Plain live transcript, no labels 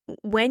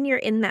when you're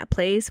in that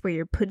place where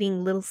you're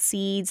putting little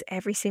seeds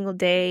every single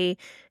day,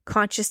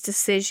 conscious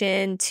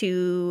decision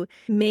to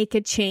make a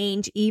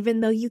change,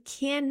 even though you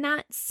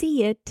cannot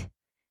see it,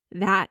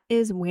 that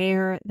is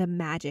where the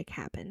magic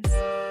happens.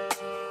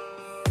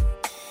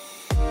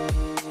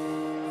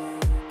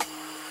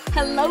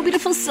 Hello,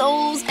 beautiful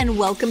souls, and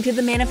welcome to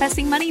the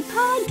Manifesting Money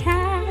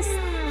Podcast.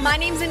 My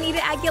name's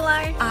Anita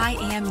Aguilar. I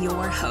am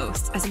your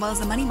host, as well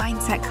as a money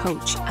mindset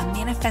coach, a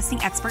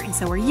manifesting expert, and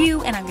so are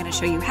you, and I'm going to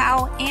show you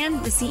how,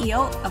 and the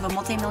CEO of a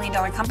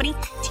multi-million-dollar company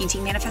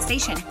teaching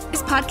manifestation.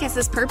 This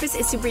podcast's purpose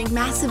is to bring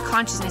massive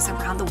consciousness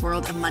around the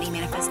world of money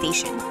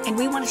manifestation, and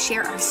we want to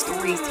share our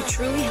stories to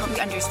truly help you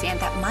understand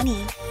that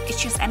money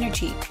is just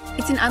energy.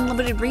 It's an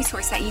unlimited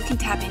resource that you can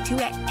tap into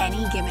at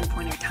any given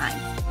point in time.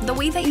 The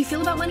way that you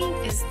feel about money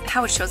is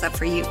how it shows up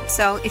for you.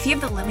 So if you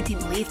have the limiting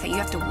belief that you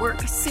have to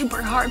work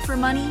super hard for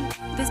money,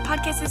 this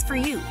podcast is for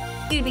you.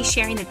 I'm going to be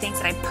sharing the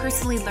things that I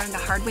personally learned the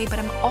hard way, but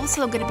I'm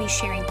also going to be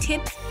sharing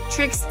tips,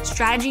 tricks,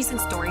 strategies, and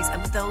stories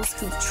of those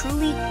who've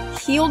truly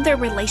healed their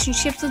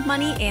relationships with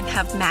money and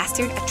have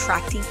mastered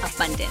attracting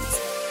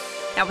abundance.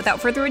 Now, without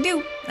further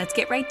ado, let's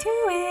get right to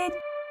it.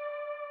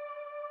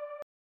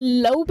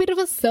 Hello,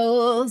 beautiful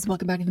souls.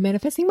 Welcome back to the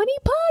Manifesting Money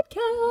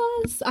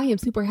Podcast. I am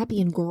super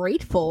happy and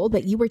grateful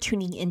that you are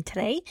tuning in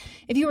today.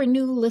 If you are a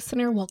new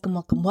listener, welcome,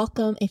 welcome,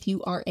 welcome. If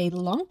you are a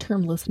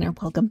long-term listener,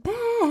 welcome back.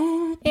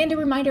 And a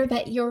reminder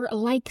that your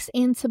likes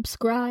and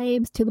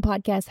subscribes to the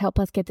podcast help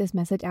us get this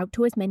message out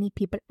to as many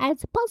people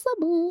as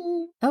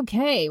possible.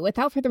 Okay,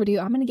 without further ado,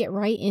 I'm going to get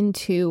right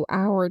into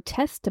our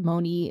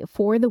testimony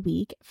for the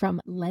week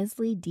from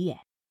Leslie Diaz.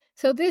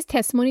 So this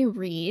testimony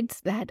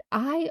reads that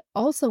I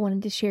also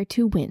wanted to share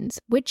 2 wins,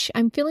 which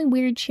I'm feeling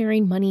weird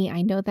sharing money.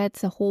 I know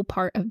that's a whole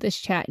part of this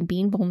chat and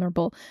being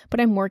vulnerable, but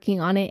I'm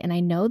working on it. And I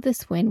know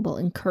this win will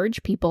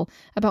encourage people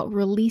about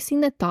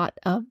releasing the thought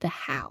of the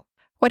how.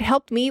 What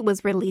helped me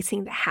was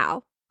releasing the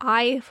how.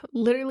 I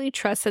literally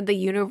trusted the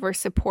universe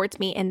supports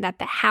me and that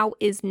the how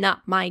is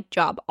not my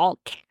job, all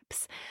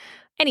caps.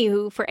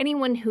 Anywho, for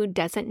anyone who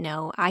doesn't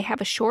know, I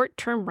have a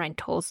short-term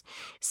rentals.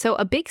 So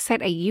a big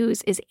site I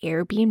use is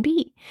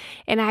Airbnb.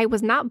 And I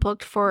was not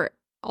booked for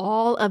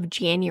all of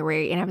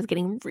January, and I was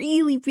getting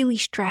really, really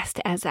stressed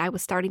as I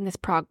was starting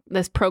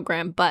this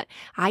program. But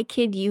I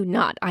kid you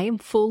not, I am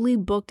fully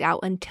booked out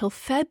until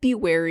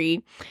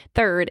February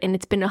 3rd, and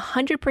it's been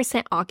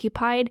 100%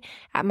 occupied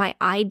at my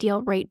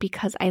ideal rate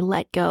because I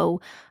let go.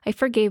 I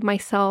forgave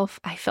myself.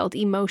 I felt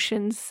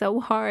emotions so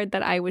hard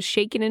that I was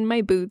shaking in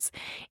my boots,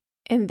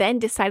 and then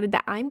decided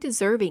that I'm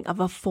deserving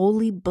of a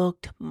fully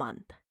booked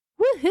month.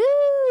 Woohoo!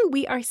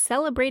 We are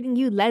celebrating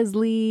you,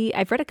 Leslie.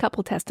 I've read a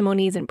couple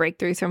testimonies and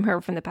breakthroughs from her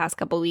from the past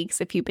couple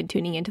weeks if you've been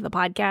tuning into the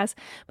podcast.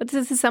 But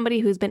this is somebody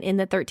who's been in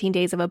the 13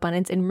 Days of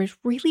Abundance and was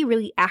really,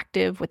 really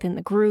active within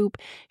the group,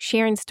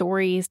 sharing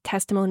stories,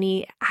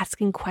 testimony,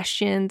 asking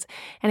questions.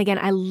 And again,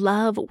 I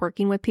love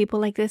working with people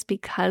like this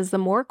because the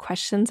more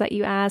questions that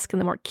you ask and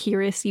the more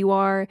curious you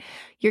are,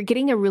 you're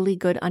getting a really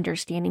good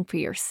understanding for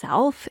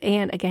yourself.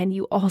 And again,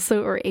 you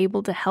also are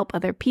able to help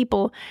other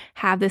people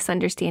have this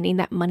understanding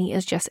that money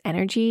is just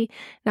energy,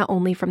 not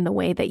only from the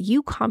way that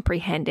you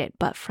comprehend it,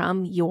 but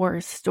from your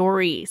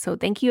story. So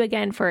thank you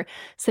again for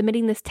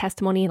submitting this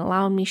testimony and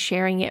allowing me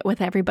sharing it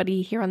with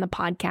everybody here on the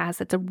podcast.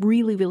 It's a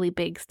really, really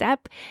big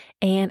step,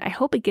 and I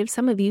hope it gives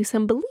some of you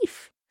some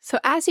belief. So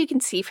as you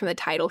can see from the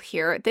title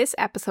here, this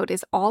episode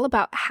is all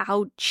about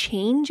how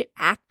change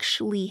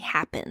actually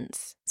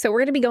happens. So we're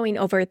going to be going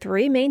over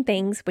 3 main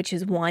things, which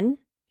is 1,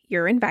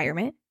 your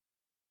environment,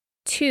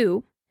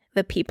 2,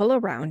 the people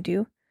around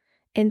you,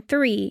 and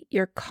 3,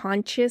 your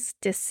conscious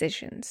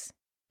decisions.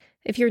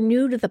 If you're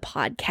new to the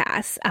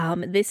podcast,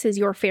 this is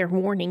your fair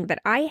warning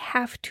that I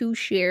have to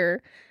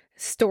share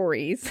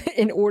stories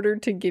in order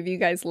to give you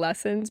guys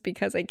lessons,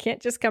 because I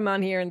can't just come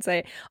on here and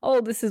say,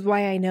 oh, this is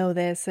why I know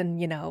this. And,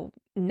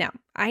 no,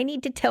 I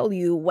need to tell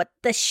you what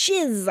the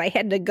shiz I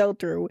had to go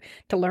through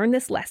to learn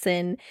this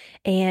lesson.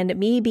 And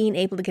me being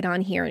able to get on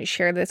here and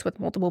share this with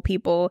multiple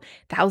people,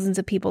 thousands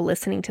of people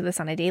listening to this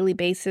on a daily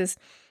basis,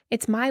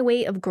 it's my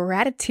way of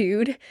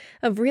gratitude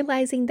of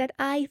realizing that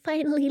I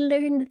finally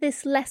learned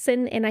this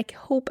lesson, and I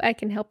hope I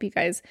can help you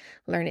guys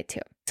learn it too.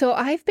 So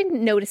I've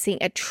been noticing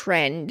a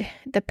trend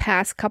the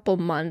past couple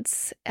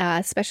months,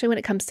 especially when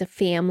it comes to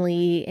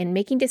family and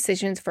making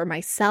decisions for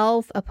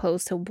myself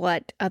opposed to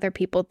what other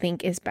people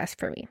think is best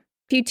for me.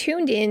 If you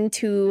tuned in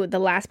to the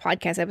last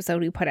podcast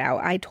episode we put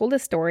out, I told a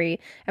story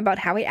about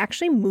how I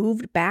actually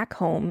moved back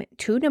home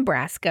to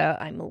Nebraska.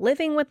 I'm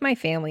living with my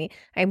family,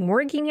 I'm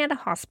working at a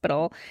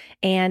hospital,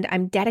 and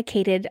I'm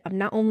dedicated of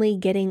not only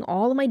getting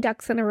all of my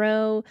ducks in a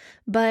row,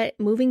 but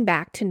moving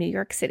back to New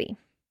York City.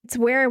 It's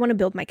where I want to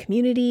build my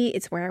community.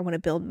 It's where I want to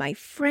build my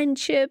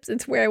friendships.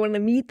 It's where I want to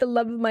meet the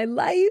love of my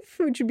life,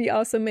 which would be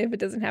awesome. If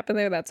it doesn't happen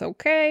there, that's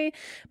okay.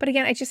 But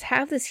again, I just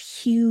have this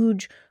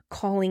huge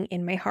calling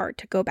in my heart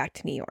to go back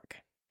to New York.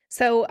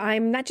 So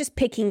I'm not just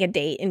picking a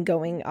date and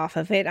going off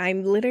of it.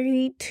 I'm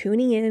literally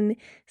tuning in,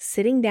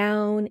 sitting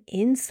down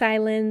in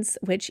silence,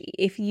 which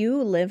if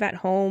you live at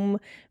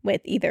home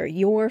with either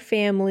your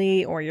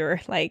family or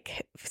your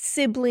like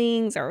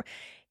siblings or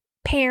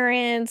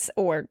parents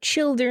or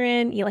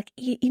children, you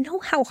know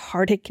how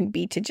hard it can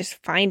be to just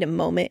find a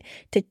moment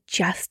to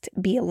just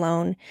be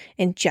alone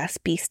and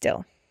just be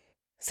still.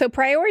 So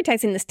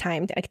prioritizing this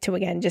time to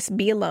again, just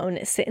be alone,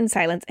 sit in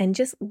silence, and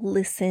just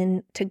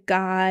listen to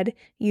God,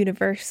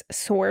 universe,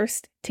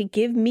 source to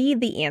give me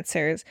the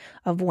answers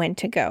of when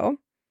to go.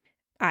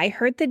 I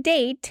heard the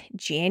date,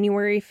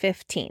 January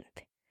 15th.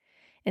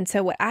 And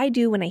so what I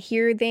do when I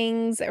hear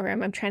things or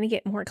I'm trying to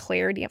get more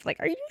clarity of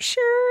like, are you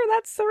sure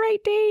that's the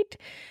right date?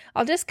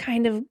 I'll just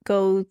kind of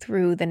go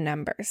through the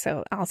numbers.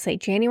 So I'll say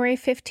January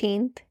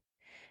 15th.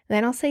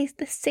 Then I'll say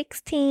the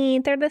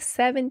 16th or the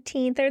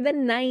 17th or the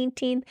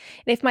 19th. And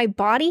if my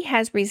body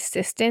has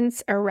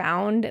resistance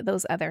around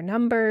those other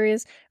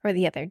numbers or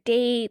the other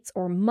dates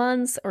or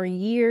months or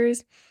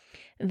years,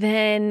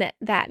 then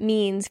that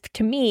means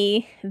to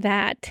me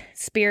that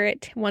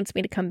Spirit wants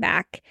me to come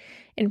back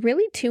and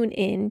really tune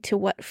in to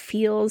what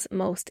feels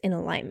most in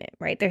alignment,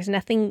 right? There's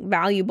nothing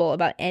valuable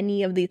about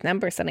any of these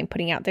numbers that I'm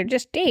putting out. They're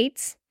just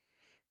dates.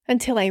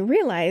 Until I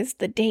realized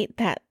the date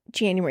that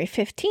January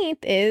 15th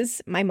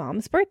is my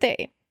mom's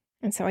birthday.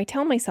 And so I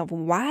tell myself,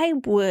 why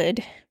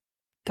would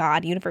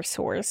God, universe,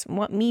 source,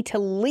 want me to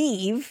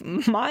leave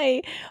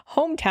my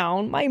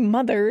hometown, my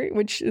mother,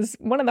 which is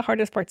one of the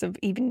hardest parts of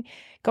even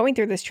going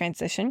through this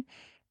transition,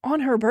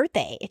 on her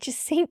birthday? It just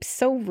seems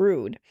so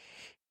rude.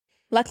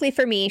 Luckily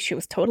for me, she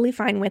was totally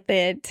fine with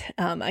it.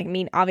 I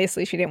mean,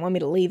 obviously she didn't want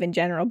me to leave in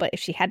general, but if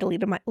she had to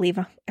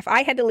if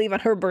I had to leave on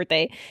her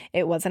birthday,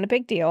 it wasn't a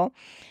big deal.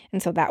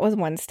 And so that was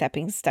one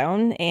stepping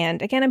stone.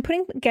 And again, I'm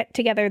get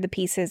together the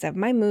pieces of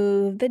my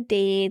move, the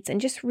dates, and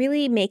just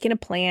really making a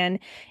plan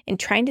and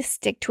trying to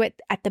stick to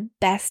it at the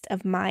best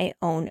of my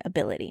own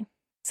ability.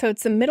 So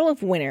it's the middle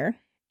of winter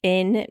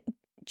in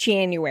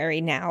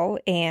January now,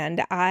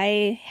 and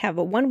I have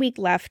a 1 week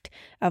left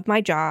of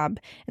my job.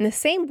 And the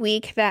same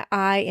week that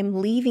I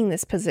am leaving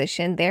this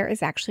position, there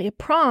is actually a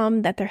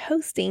prom that they're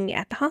hosting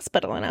at the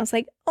hospital. And I was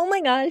like, oh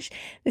my gosh,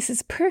 this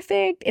is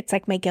perfect. It's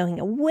like my going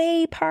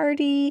away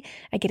party.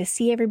 I get to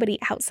see everybody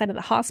outside of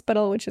the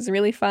hospital, which is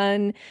really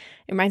fun.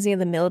 It reminds me of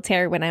the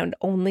military when I would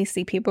only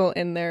see people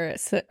in their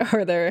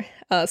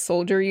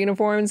soldier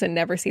uniforms and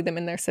never see them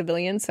in their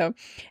civilians. So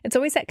it's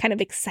always that kind of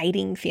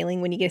exciting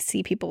feeling when you get to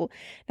see people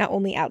not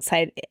only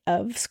outside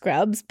of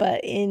scrubs,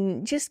 but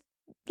in just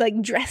like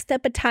dressed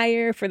up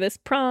attire for this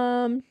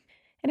prom.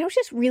 And I was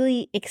just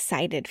really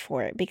excited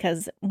for it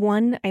because,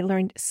 one, I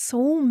learned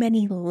so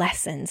many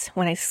lessons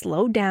when I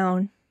slowed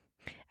down.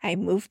 I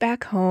moved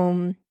back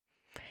home.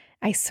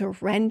 I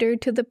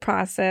surrendered to the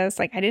process.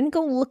 Like, I didn't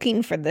go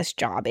looking for this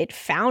job. It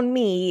found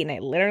me, and I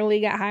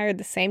literally got hired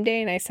the same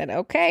day. And I said,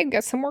 okay,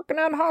 guess I'm working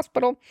at a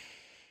hospital.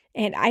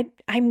 And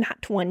I'm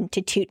not one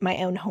to toot my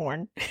own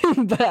horn,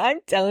 but I'm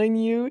telling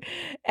you,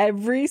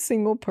 every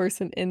single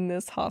person in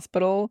this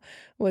hospital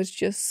was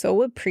just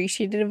so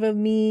appreciative of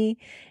me.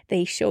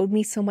 They showed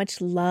me so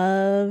much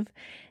love.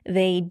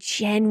 They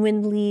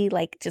genuinely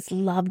just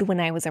loved when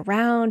I was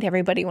around.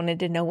 Everybody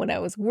wanted to know when I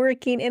was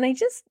working. And I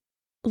just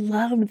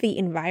loved the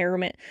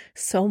environment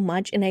so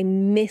much, and I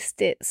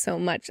missed it so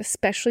much,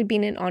 especially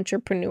being an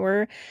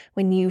entrepreneur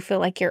when you feel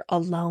like you're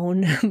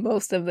alone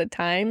most of the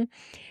time.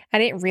 I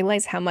didn't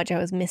realize how much I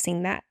was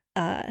missing that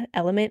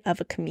element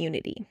of a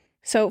community.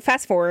 So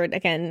fast forward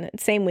again,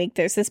 same week,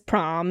 there's this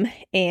prom,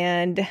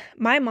 and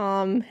my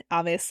mom,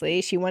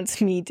 obviously, she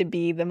wants me to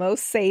be the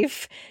most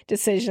safe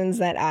decisions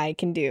that I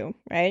can do,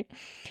 right?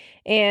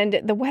 And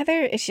the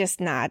weather is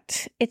just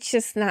not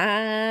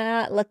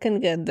looking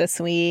good this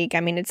week. I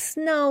mean, it's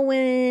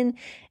snowing,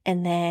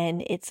 and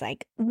then it's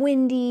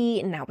windy,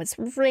 and now it's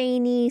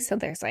rainy. So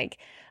there's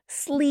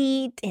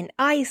sleet and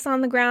ice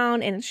on the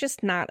ground, and it's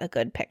just not a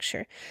good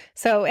picture.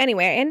 So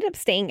anyway, I ended up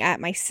staying at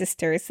my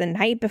sister's the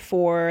night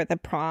before the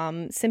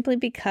prom simply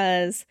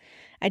because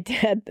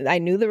I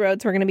knew the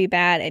roads were going to be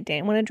bad. I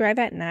didn't want to drive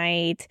at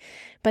night.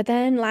 But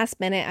then last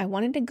minute, I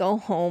wanted to go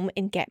home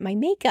and get my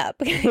makeup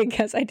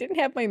because I didn't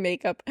have my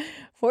makeup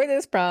for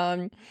this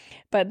prom.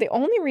 But the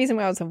only reason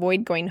why I was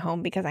avoiding going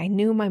home because I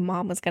knew my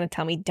mom was going to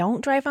tell me,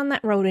 don't drive on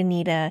that road,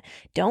 Anita.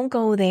 Don't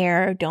go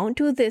there. Don't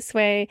do it this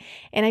way.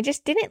 And I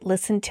just didn't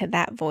listen to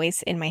that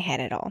voice in my head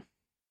at all.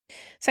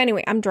 So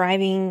anyway, I'm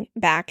driving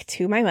back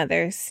to my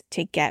mother's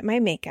to get my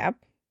makeup,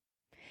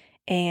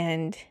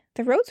 and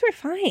the roads were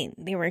fine.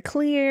 They were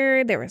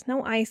clear. There was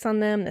no ice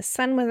on them. The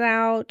sun was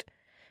out.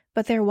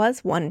 But there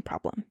was one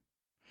problem.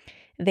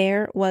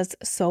 There was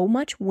so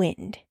much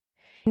wind.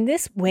 And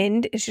this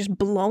wind is just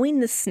blowing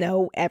the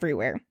snow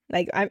everywhere.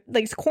 Like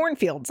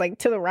cornfields,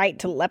 to the right,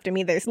 to the left of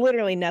me. There's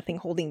literally nothing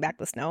holding back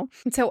the snow.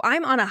 And so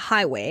I'm on a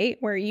highway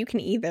where you can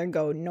either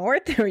go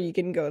north or you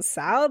can go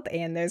south.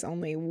 And there's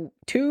only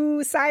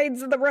two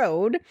sides of the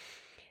road.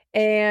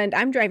 And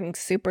I'm driving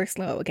super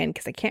slow again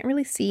because I can't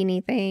really see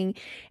anything.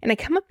 And I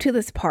come up to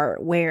this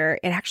part where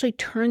it actually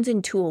turns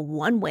into a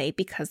one-way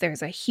because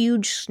there's a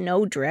huge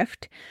snow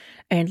drift.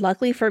 And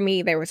luckily for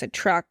me, there was a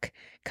truck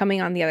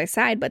coming on the other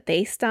side, but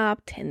they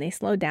stopped and they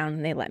slowed down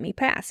and they let me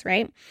pass,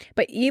 right?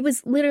 But it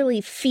was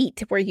literally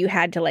feet where you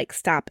had to like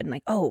stop and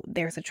like, oh,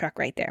 there's a truck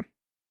right there.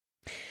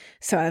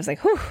 So I was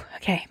like, whew,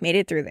 okay, made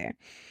it through there.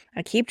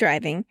 I keep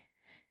driving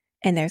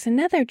and there's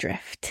another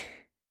drift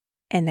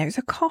and there's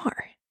a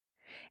car.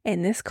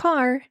 And this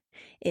car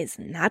is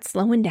not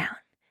slowing down.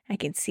 I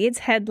can see its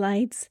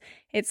headlights.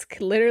 It's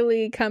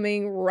literally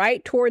coming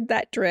right toward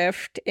that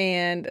drift.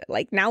 And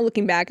like now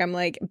looking back, I'm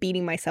like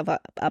beating myself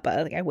up.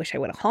 Like I wish I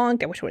would have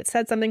honked. I wish I would have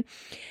said something.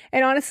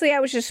 And honestly, I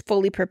was just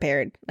fully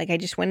prepared. Like I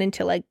just went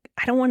into like,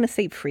 I don't want to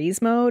say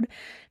freeze mode,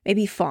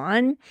 maybe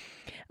fawn.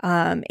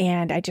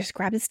 And I just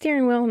grabbed the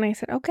steering wheel and I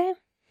said, okay,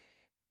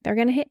 they're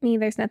going to hit me.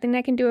 There's nothing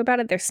I can do about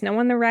it. There's snow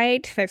on the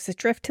right. There's a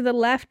drift to the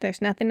left. There's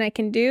nothing I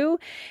can do.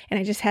 And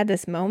I just had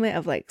this moment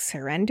of like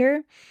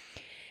surrender.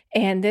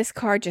 And this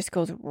car just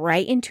goes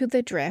right into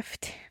the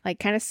drift, like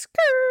kind of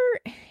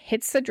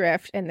hits the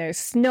drift. And there's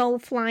snow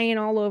flying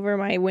all over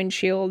my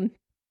windshield.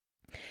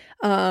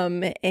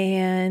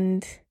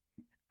 And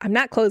I'm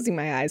not closing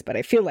my eyes, but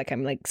I feel like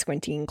I'm like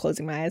squinting and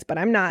closing my eyes, but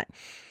I'm not.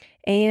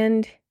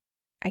 And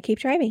I keep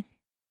driving.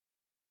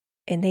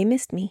 And they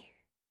missed me.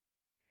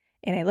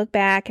 And I look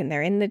back and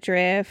they're in the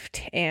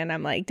drift and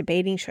I'm like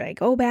debating, should I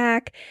go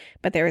back?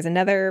 But there was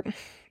another,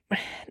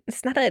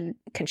 it's not a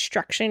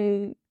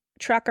construction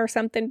truck or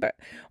something, but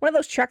one of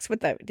those trucks with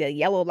the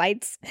yellow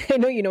lights. I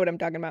know you know what I'm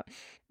talking about.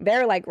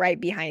 They're like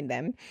right behind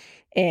them.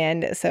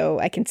 And so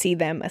I can see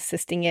them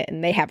assisting it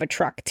and they have a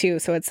truck too.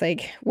 So it's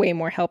like way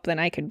more help than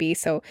I could be.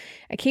 So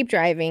I keep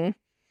driving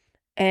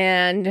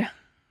and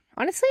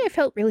honestly, I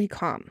felt really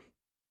calm.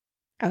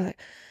 I was like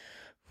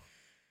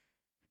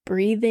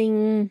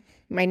breathing.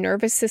 My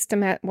nervous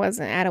system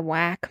wasn't out of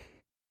whack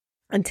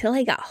until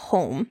I got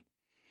home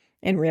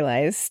and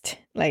realized,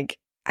 like,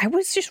 I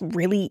was just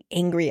really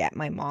angry at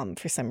my mom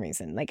for some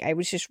reason. Like, I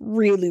was just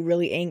really,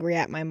 really angry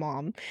at my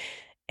mom.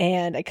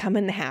 And I come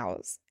in the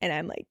house and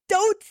I'm like,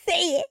 don't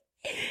say it.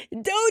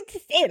 Don't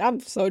say it. I'm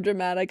so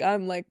dramatic.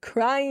 I'm like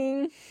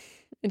crying.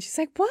 And she's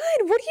like, what?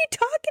 What are you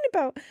talking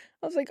about?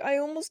 I was like, I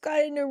almost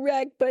got in a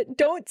wreck, but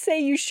don't say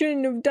you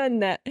shouldn't have done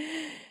that.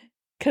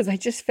 Because I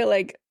just feel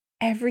like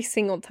every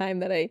single time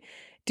that I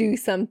do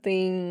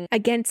something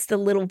against the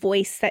little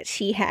voice that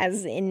she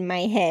has in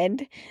my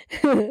head,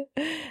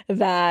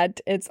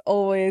 that it's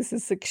always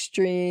this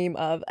extreme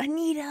of,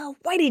 Anita,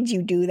 why did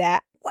you do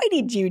that? Why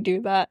did you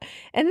do that?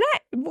 And that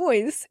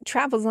voice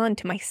travels on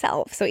to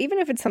myself. So even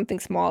if it's something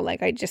small,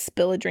 like I just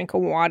spill a drink of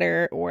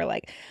water or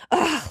like,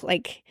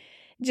 like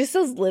just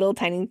those little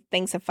tiny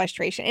things of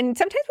frustration. And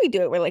sometimes we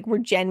do it where like we're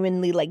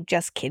genuinely like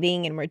just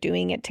kidding and we're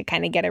doing it to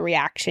kind of get a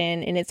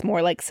reaction. And it's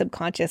more like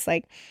subconscious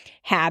like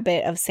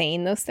habit of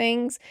saying those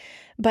things.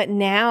 But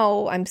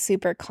now I'm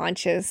super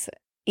conscious,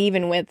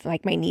 even with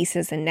like my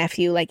nieces and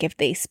nephew, like if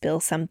they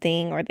spill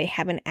something or they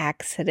have an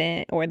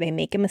accident or they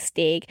make a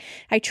mistake,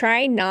 I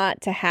try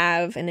not to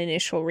have an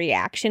initial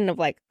reaction of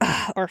like,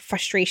 or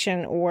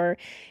frustration or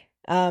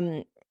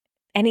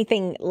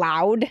anything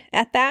loud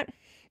at that,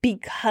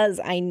 because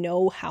I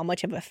know how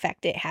much of an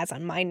effect it has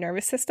on my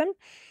nervous system.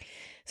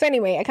 So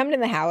anyway, I come to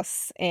the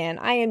house and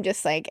I am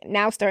just like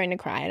now starting to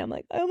cry and I'm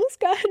like, I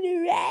almost got in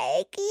a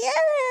wreck.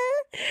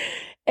 Yeah.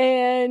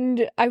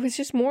 And I was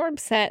just more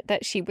upset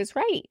that she was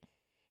right.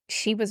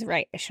 She was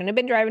right. I shouldn't have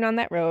been driving on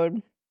that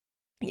road.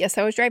 Yes,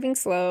 I was driving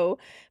slow,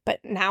 but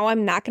now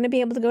I'm not going to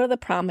be able to go to the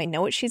prom. I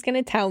know what she's going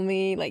to tell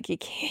me. Like, you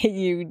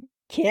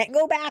can't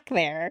go back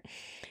there.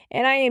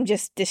 And I am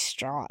just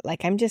distraught.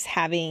 Like, I'm just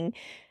having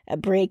a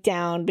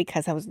breakdown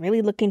because I was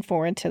really looking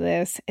forward to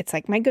this. It's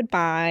like my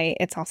goodbye.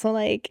 It's also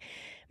like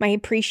my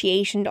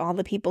appreciation to all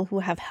the people who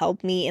have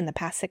helped me in the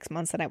past 6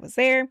 months that I was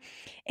there.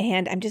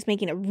 And I'm just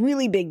making a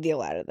really big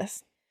deal out of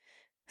this.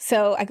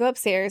 So I go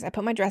upstairs, I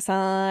put my dress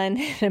on,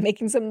 I'm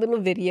making some little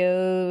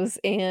videos,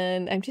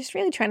 and I'm just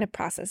really trying to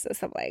process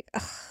this of like,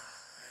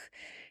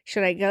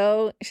 should I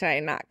go? Should I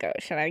not go?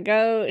 Should I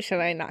go?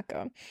 Should I not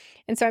go?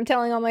 And so I'm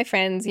telling all my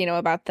friends,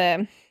 about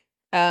the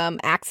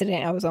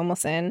accident I was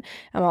almost in.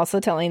 I'm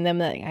also telling them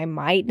that I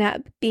might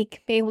not be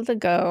able to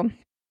go,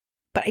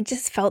 but I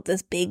just felt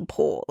this big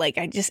pull. Like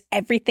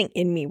everything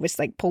in me was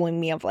like pulling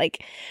me of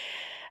like,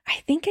 I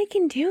think I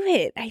can do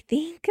it. I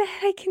think that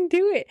I can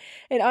do it.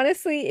 And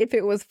honestly, if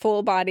it was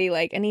full body,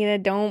 like, Anita,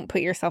 don't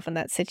put yourself in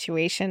that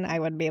situation, I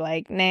would be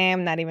like, nah,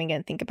 I'm not even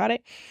going to think about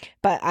it.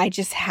 But I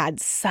just had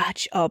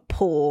such a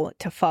pull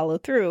to follow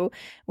through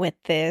with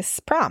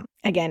this prom.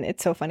 Again,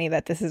 it's so funny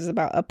that this is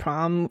about a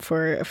prom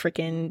for a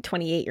freaking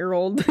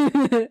 28-year-old.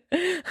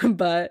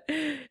 But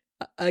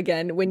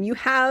again, when you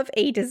have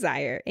a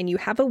desire and you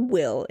have a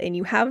will and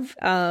you have,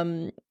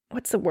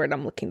 what's the word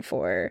I'm looking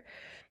for?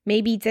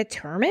 maybe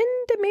determined,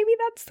 maybe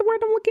that's the word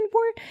I'm looking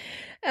for.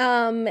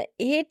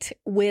 It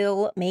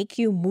will make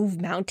you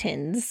move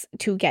mountains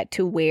to get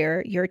to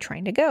where you're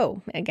trying to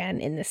go.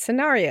 Again, in this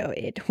scenario,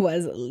 it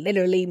was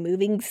literally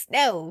moving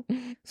snow.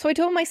 So I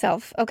told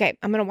myself, okay,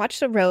 I'm going to watch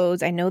the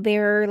roads. I know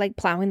they're like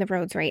plowing the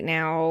roads right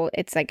now.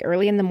 It's like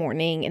early in the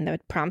morning and the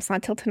prom's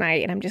not till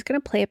tonight, and I'm just going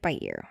to play it by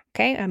ear.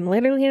 Okay, I'm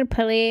literally going to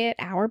play it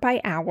hour by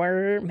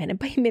hour, minute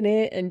by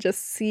minute, and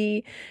just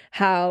see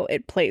how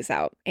it plays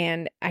out.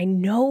 And I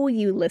know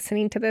you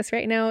listening to this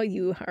right now,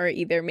 you are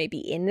either maybe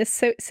in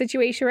this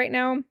situation right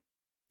now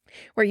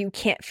where you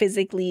can't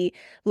physically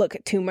look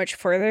too much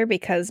further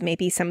because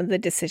maybe some of the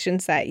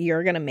decisions that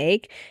you're going to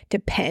make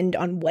depend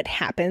on what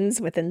happens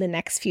within the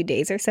next few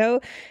days or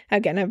so.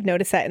 Again, I've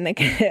noticed that in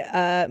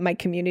the my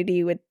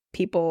community with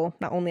people,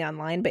 not only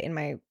online, but in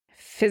my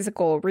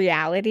physical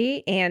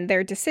reality, and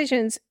their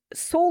decisions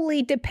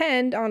solely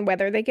depend on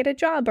whether they get a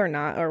job or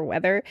not, or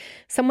whether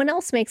someone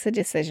else makes a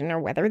decision, or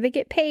whether they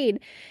get paid.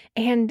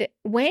 And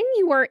when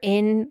you are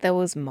in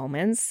those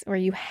moments where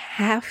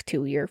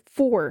you're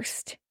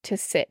forced to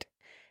sit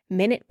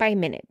minute by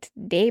minute,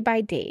 day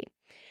by day,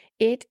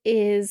 it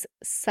is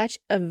such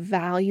a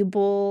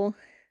valuable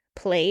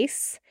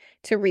place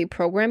to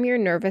reprogram your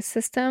nervous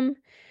system,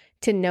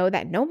 to know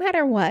that no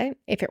matter what,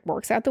 if it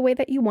works out the way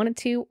that you want it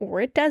to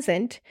or it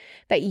doesn't,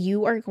 that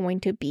you are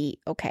going to be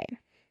okay.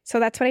 So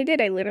that's what I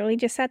did. I literally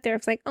just sat there. I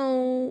was like,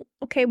 oh,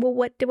 okay, well,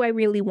 what do I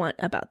really want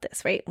about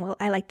this, right? Well,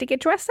 I like to get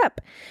dressed up.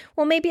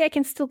 Well, maybe I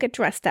can still get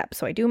dressed up.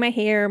 So I do my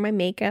hair, my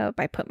makeup,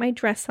 I put my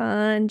dress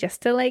on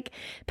just to like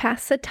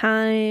pass the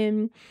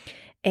time.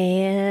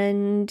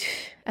 And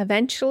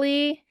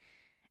eventually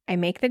I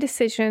make the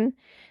decision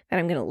that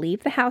I'm going to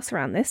leave the house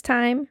around this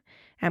time.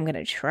 I'm going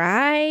to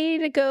try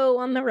to go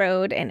on the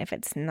road, and if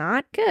it's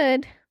not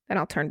good, then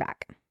I'll turn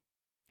back.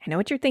 I know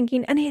what you're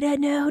thinking, Anita,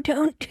 no,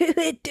 don't do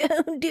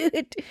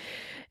it.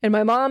 And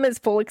my mom is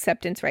full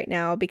acceptance right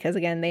now because,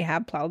 again, they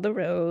have plowed the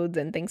roads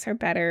and things are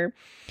better.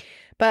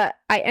 But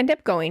I end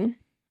up going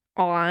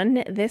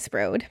on this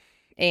road,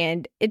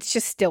 and it's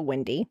just still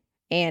windy.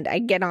 And I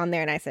get on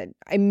there, and I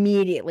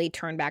immediately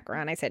turned back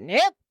around. I said,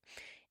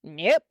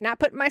 nope, not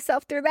putting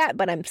myself through that.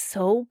 But I'm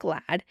so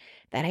glad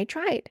that I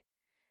tried.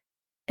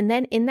 And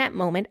then in that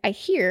moment, I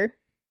hear,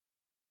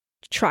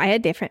 try a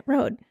different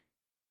road.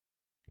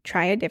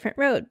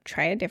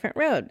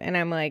 And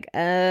I'm like,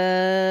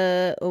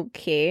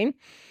 okay.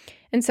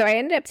 And so I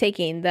ended up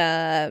taking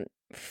the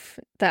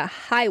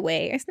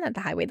highway. It's not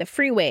the highway, the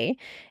freeway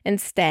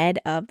instead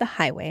of the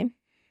highway.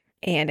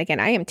 And again,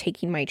 I am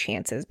taking my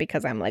chances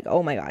because I'm like,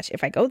 oh my gosh,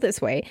 if I go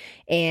this way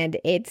and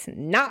it's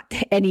not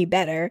any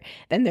better,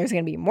 then there's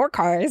going to be more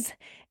cars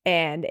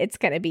and it's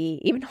going to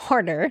be even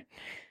harder.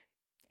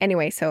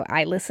 Anyway, so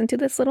I listen to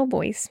this little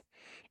voice.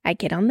 I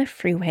get on the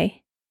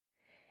freeway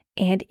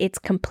and it's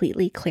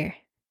completely clear.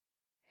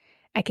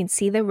 I can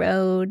see the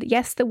road.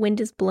 Yes, the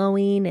wind is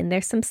blowing and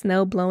there's some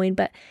snow blowing,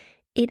 but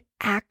it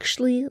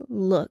actually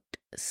looked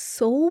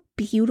so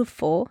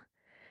beautiful.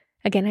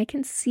 Again, I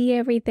can see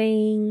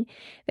everything.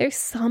 There's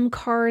some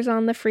cars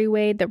on the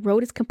freeway. The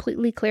road is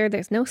completely clear.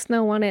 There's no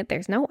snow on it.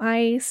 There's no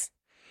ice.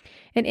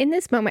 And in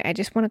this moment, I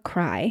just want to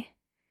cry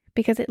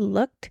because it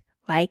looked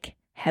like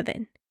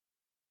heaven.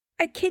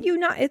 I kid you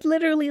not, it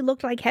literally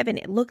looked like heaven.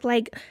 It looked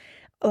like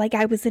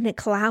I was in a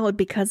cloud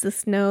because the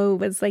snow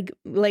was like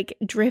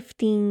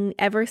drifting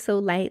ever so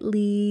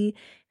lightly.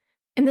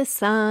 And the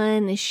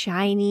sun is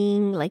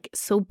shining like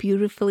so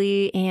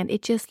beautifully. And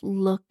it just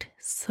looked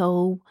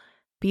so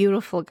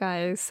beautiful,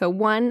 guys. So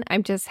one,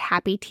 I'm just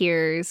happy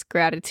tears,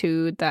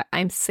 gratitude that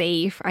I'm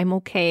safe, I'm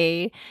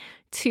okay.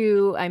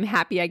 Two, I'm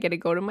happy I get to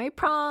go to my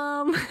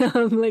prom.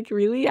 I'm like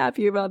really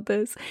happy about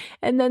this.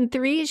 And then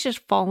three is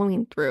just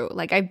following through.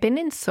 Like I've been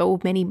in so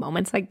many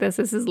moments like this.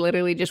 This is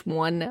literally just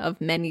one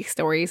of many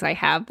stories I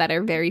have that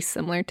are very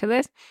similar to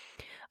this,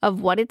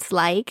 of what it's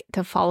like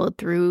to follow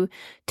through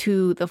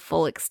to the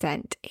full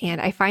extent.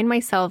 And I find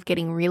myself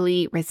getting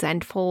really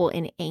resentful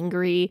and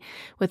angry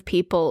with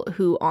people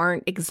who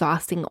aren't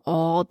exhausting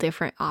all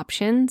different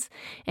options.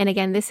 And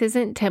again, this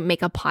isn't to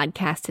make a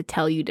podcast to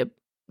tell you to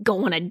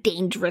go on a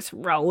dangerous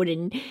road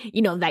and,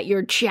 you know, that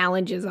your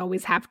challenges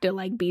always have to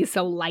like be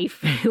so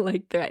life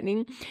like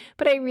threatening.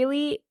 But I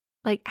really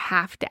like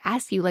have to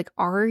ask you, like,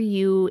 are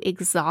you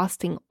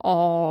exhausting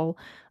all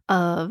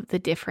of the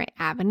different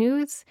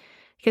avenues?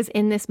 Because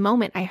in this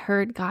moment, I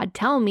heard God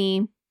tell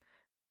me,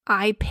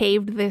 I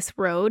paved this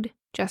road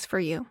just for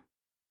you.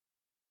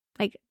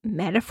 Like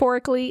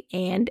metaphorically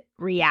and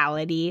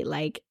reality,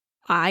 like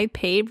I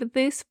paved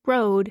this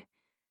road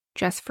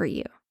just for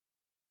you.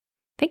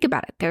 Think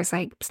about it. There's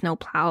like snow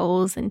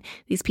plows and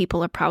these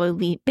people have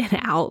probably been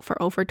out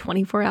for over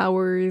 24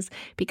 hours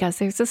because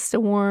there's a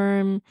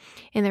storm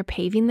and they're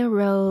paving the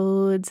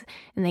roads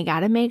and they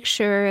got to make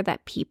sure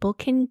that people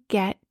can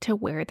get to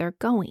where they're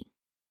going.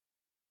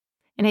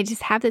 And I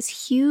just have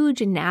this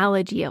huge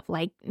analogy of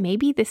like,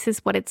 maybe this is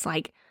what it's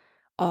like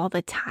all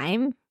the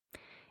time.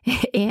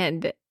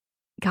 And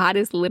God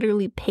is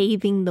literally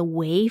paving the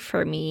way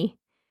for me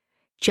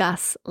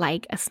just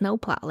like a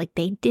snowplow. Like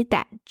they did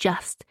that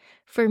just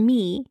for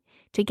me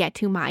to get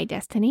to my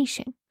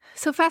destination.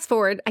 So fast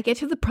forward, I get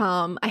to the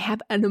prom. I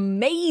have an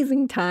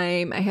amazing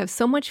time. I have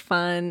so much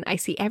fun. I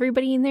see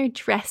everybody in their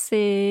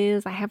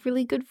dresses. I have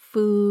really good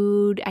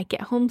food. I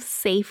get home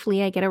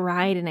safely. I get a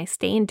ride and I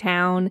stay in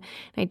town.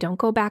 And I don't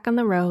go back on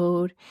the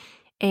road.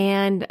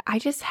 And I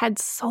just had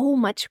so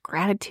much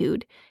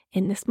gratitude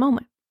in this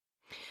moment.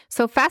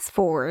 So fast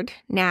forward,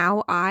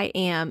 now I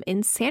am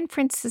in San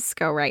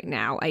Francisco right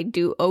now. I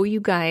do owe you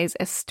guys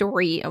a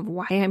story of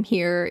why I'm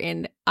here,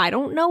 and I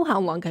don't know how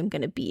long I'm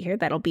going to be here.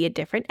 That'll be a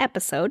different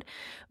episode.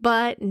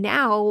 But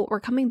now we're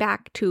coming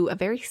back to a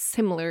very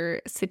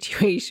similar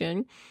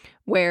situation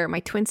where my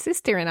twin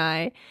sister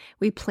and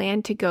we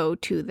plan to go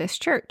to this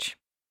church.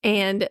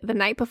 And the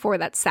night before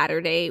that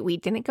Saturday, we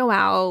didn't go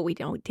out. We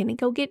didn't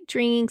go get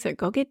drinks or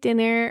go get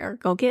dinner or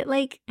go get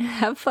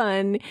have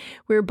fun.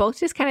 We were both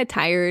just kind of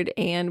tired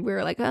and we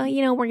were like,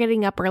 oh, we're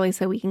getting up early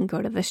so we can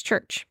go to this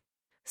church.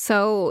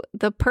 So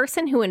the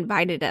person who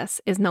invited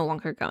us is no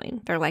longer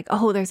going. They're like,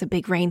 oh, there's a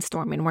big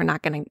rainstorm and we're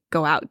not going to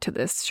go out to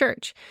this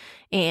church.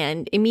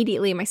 And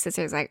immediately my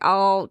sister's like,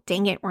 oh,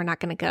 dang it, we're not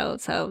going to go.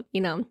 So,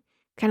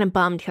 kind of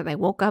bummed because I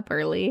woke up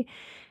early,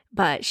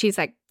 but she's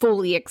like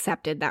fully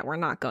accepted that we're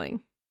not going.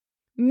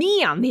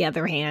 Me, on the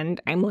other hand,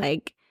 I'm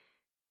like,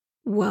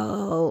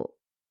 well,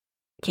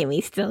 can we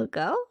still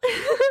go?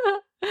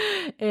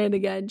 And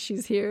again,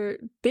 she's here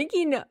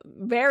thinking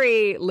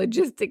very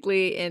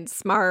logistically and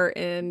smart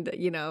and,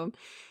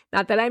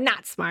 not that I'm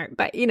not smart,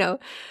 but,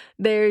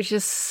 there's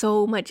just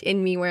so much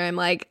in me where I'm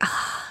like,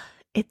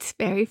 it's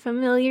very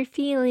familiar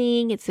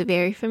feeling. It's a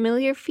very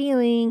familiar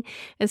feeling.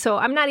 And so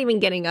I'm not even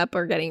getting up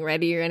or getting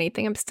ready or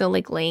anything. I'm still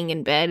laying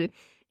in bed.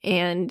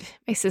 And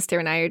my sister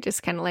and I are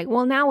just kind of like,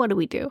 well, now what do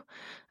we do?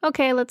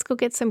 Okay, let's go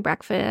get some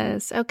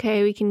breakfast.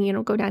 Okay, we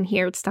can, go down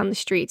here. It's down the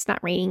street. It's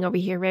not raining over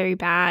here very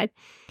bad.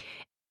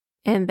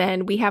 And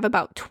then we have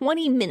about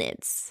 20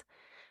 minutes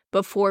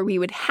before we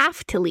would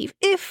have to leave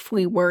if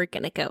we were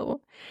going to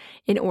go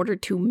in order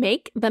to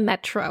make the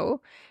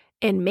metro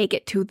and make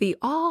it to the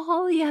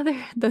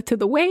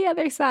way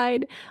other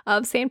side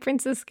of San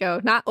Francisco,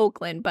 not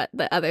Oakland, but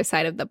the other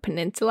side of the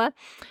peninsula,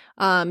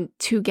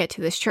 to get to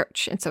this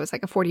church. And so it's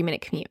like a 40-minute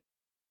commute.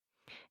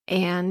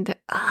 And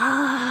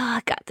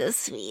I got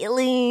this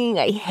feeling.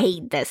 I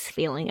hate this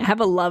feeling. I have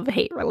a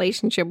love-hate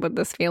relationship with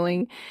this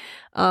feeling.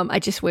 I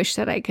just wish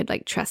that I could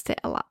trust it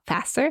a lot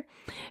faster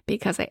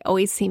because it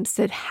always seems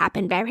to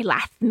happen very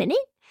last minute.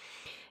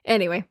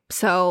 Anyway,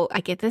 so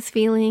I get this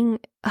feeling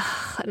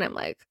and I'm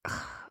like,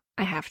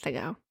 I have to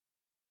go.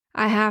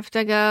 I have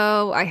to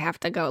go.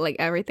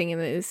 Everything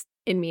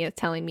in me is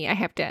telling me I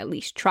have to at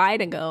least try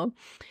to go.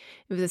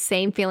 It was the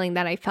same feeling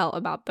that I felt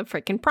about the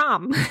freaking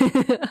prom.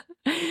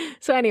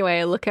 So anyway,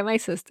 I look at my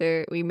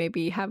sister. We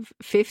maybe have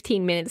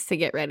 15 minutes to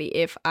get ready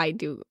if I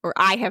do, or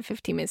I have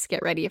 15 minutes to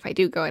get ready if I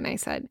do go. And I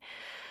said,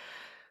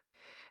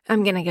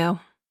 I'm going to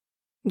go.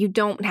 You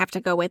don't have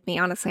to go with me.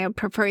 Honestly, I would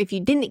prefer if you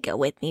didn't go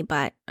with me,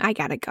 but I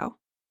got to go.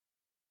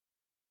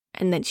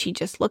 And then she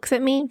just looks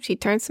at me. She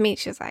turns to me.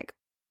 She's like,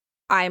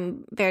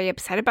 I'm very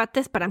upset about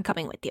this, but I'm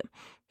coming with you.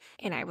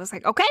 And I was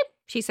like, okay.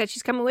 She said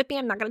she's coming with me.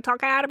 I'm not going to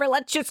talk her out of her.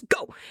 Let's just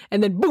go.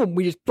 And then boom,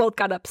 we just both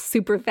got up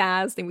super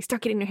fast and we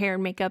start getting her hair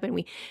and makeup and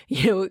we,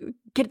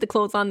 get the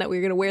clothes on that we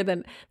were going to wear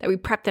that we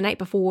prepped the night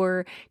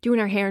before, doing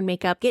our hair and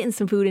makeup, getting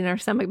some food in our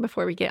stomach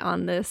before we get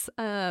on this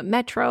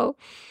metro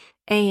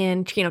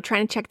and,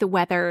 trying to check the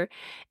weather.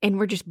 And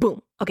we're just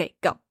boom. Okay,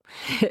 go.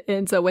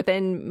 And so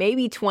within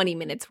maybe 20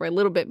 minutes, we're a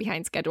little bit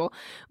behind schedule.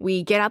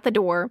 We get out the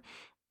door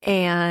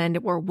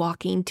and we're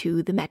walking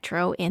to the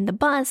metro, and the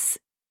bus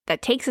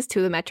that takes us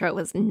to the metro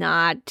was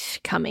not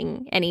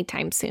coming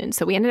anytime soon.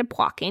 So we ended up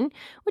walking,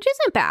 which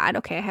isn't bad.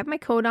 Okay, I have my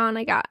coat on.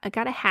 I got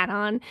a hat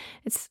on.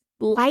 It's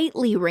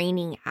lightly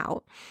raining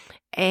out.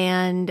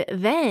 And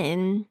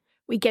then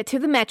we get to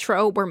the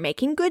metro. We're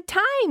making good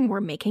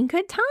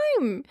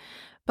time.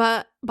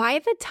 But by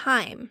the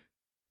time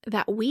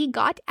that we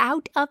got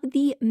out of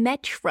the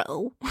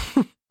metro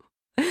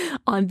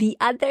on the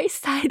other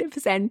side of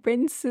San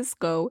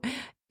Francisco,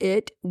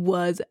 it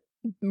was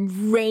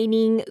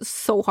raining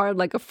so hard,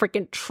 like a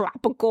freaking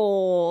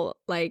tropical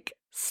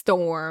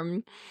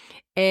storm,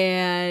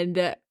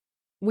 and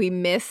we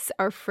miss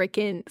our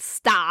freaking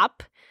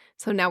stop.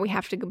 So now we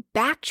have to go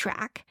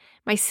backtrack.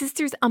 My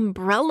sister's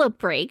umbrella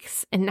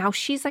breaks and now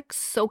she's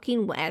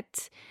soaking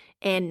wet,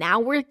 and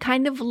now we're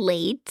kind of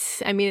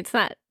late. I mean, it's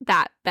not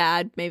that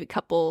bad, maybe a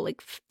couple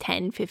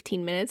 10,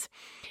 15 minutes,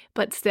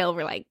 but still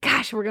we're like,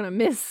 gosh, we're gonna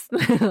miss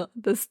the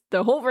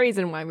whole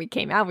reason why we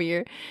came out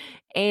here.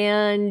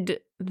 And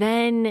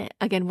then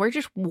again, we're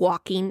just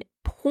walking,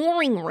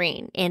 pouring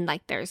rain, and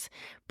there's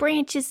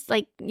branches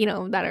that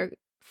are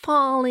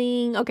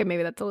falling. Okay,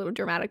 maybe that's a little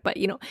dramatic, but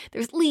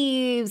there's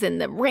leaves and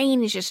the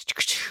rain is just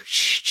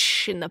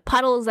and the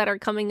puddles that are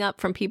coming up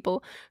from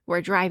people who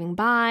are driving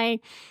by.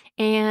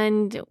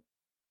 And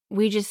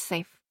we just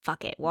say,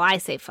 fuck it. Well, I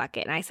say fuck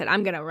it. And I said,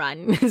 I'm going to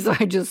run. So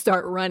I just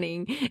start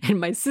running and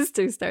my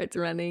sister starts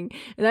running.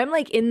 And I'm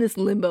like in this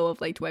limbo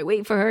of like, do I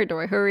wait for her? Do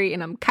I hurry?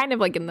 And I'm kind of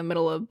like in the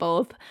middle of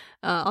both.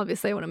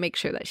 Obviously, I want to make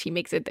sure that she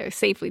makes it there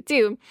safely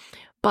too.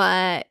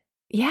 But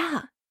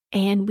yeah.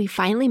 And we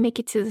finally make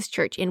it to this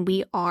church and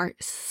we are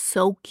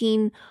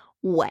soaking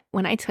wet.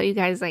 When I tell you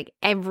guys, like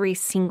every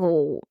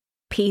single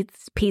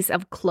piece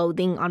of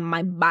clothing on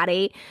my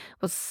body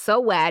was so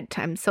wet.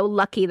 I'm so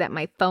lucky that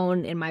my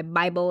phone and my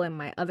Bible and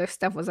my other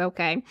stuff was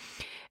okay.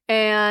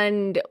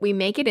 And we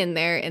make it in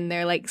there and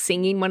they're like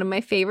singing one of my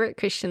favorite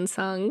Christian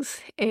songs.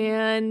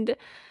 And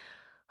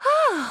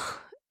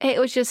it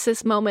was just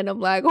this moment of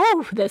like,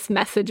 oh, this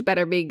message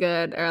better be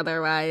good. Or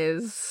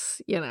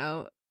otherwise,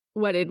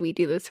 what did we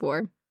do this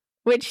for?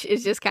 Which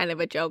is just kind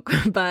of a joke.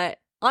 But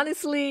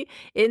honestly,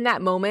 in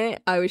that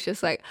moment, I was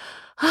just like,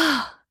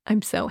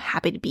 I'm so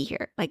happy to be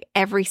here. Like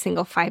every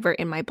single fiber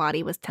in my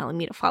body was telling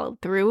me to follow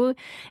through.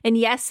 And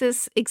yes,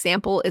 this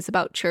example is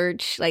about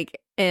church. Like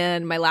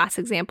in my last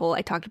example,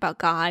 I talked about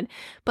God.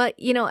 But,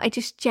 I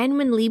just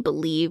genuinely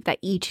believe that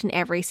each and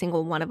every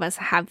single one of us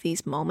have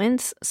these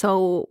moments.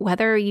 So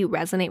whether you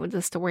resonate with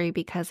the story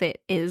because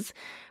it is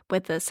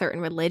with a certain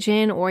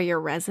religion, or you're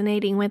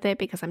resonating with it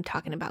because I'm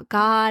talking about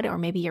God, or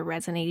maybe you're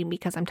resonating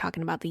because I'm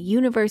talking about the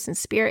universe and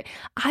spirit,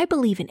 I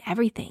believe in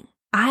everything.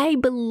 I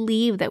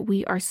believe that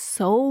we are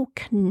so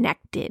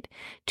connected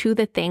to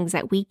the things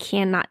that we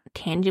cannot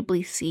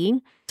tangibly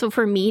see. So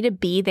for me to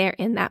be there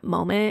in that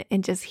moment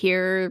and just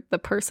hear the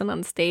person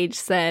on stage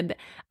said,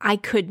 I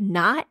could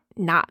not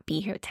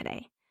be here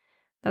today.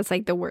 That's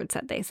like the words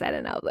that they said.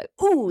 And I was like,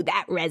 ooh,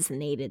 that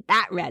resonated.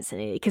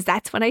 Because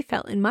that's what I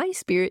felt in my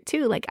spirit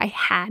too. Like I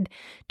had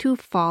to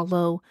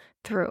follow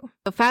through.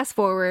 So fast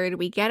forward,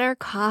 we get our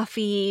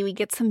coffee, we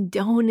get some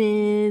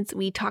donuts,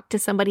 we talk to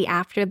somebody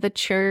after the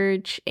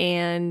church,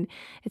 and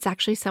it's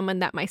actually someone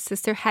that my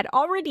sister had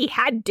already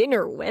had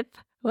dinner with.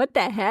 What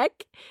the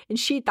heck? And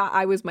she thought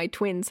I was my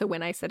twin. So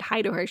when I said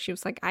hi to her, she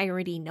was like, I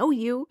already know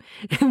you.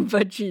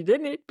 But she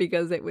didn't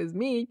because it was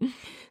me.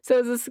 So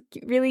it was this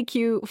really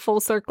cute full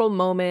circle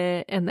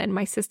moment. And then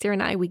my sister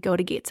and I, we go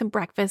to get some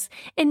breakfast.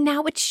 And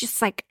now it's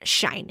just like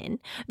shining.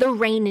 The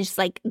rain is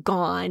like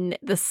gone.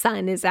 The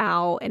sun is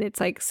out. And it's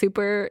like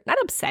super, not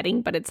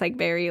upsetting, but it's like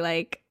very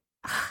like...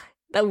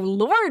 The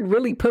Lord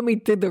really put me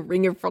through the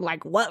ringer for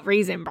like what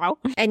reason, bro?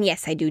 And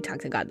yes, I do talk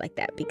to God like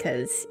that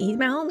because he's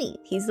my homie.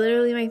 He's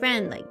literally my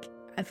friend. Like,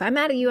 if I'm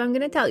mad at you, I'm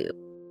going to tell you.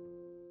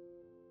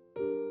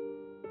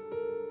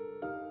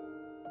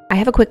 I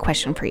have a quick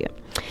question for you.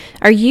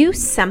 Are you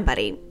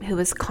somebody who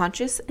is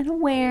conscious and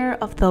aware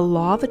of the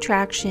law of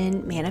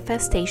attraction,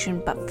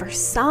 manifestation, but for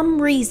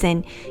some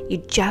reason, you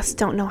just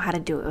don't know how to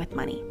do it with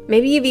money?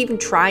 Maybe you've even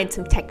tried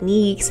some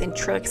techniques and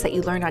tricks that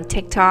you learned on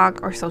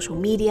TikTok or social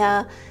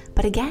media,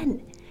 but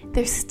again,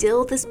 there's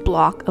still this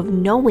block of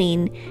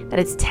knowing that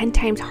it's 10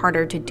 times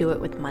harder to do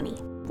it with money.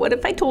 What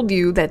if I told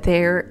you that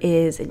there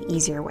is an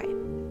easier way?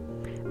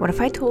 What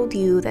if I told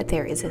you that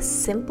there is a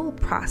simple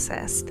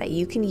process that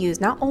you can use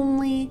not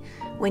only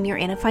when you're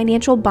in a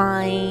financial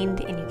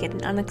bind and you get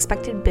an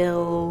unexpected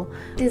bill,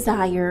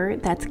 desire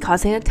that's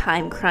causing a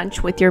time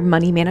crunch with your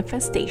money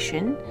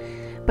manifestation,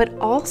 but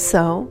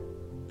also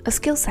a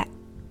skill set?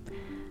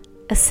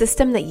 A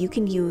system that you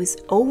can use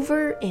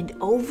over and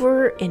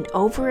over and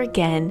over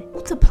again,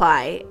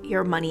 multiply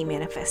your money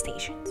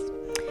manifestations.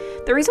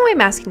 The reason why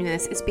I'm asking you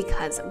this is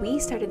because we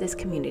started this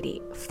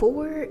community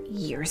 4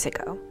 years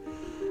ago,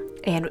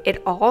 and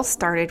it all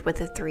started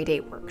with a 3-day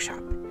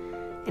workshop.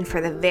 And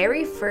for the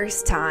very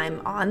first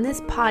time on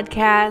this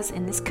podcast,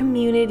 in this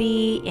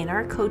community, in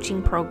our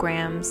coaching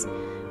programs,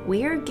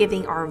 we are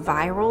giving our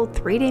viral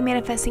 3-day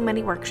manifesting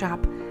money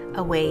workshop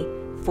away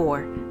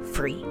for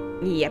free.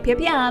 Yep.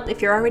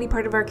 If you're already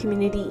part of our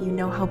community, you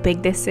know how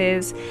big this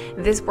is.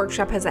 This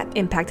workshop has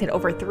impacted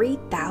over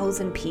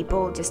 3,000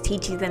 people, just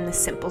teaching them the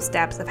simple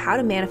steps of how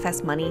to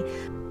manifest money.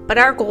 But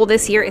our goal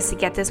this year is to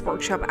get this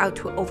workshop out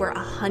to over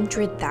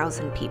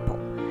 100,000 people.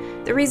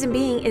 The reason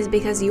being is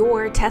because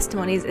your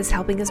testimonies is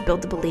helping us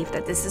build the belief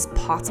that this is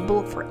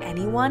possible for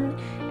anyone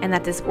and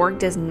that this work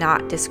does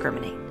not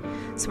discriminate.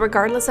 So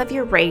regardless of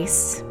your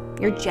race,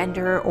 your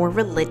gender, or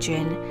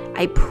religion,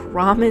 I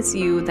promise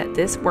you that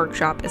this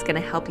workshop is going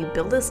to help you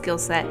build a skill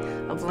set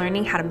of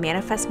learning how to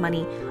manifest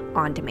money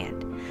on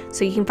demand.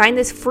 So you can find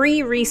this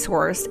free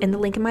resource in the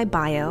link in my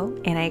bio,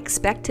 and I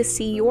expect to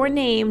see your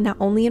name not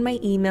only in my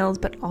emails,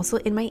 but also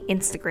in my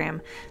Instagram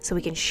so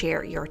we can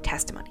share your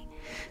testimony.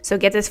 So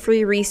get this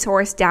free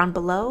resource down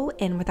below,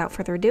 and without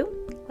further ado,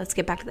 let's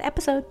get back to the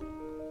episode.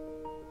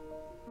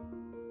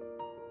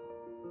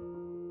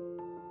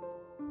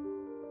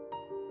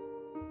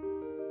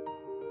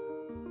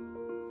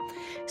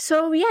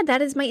 So yeah,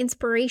 that is my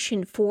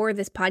inspiration for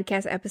this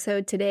podcast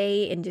episode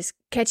today, and just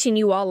catching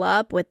you all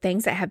up with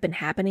things that have been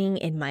happening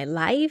in my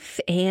life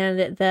and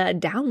the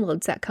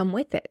downloads that come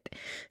with it.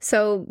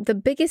 So the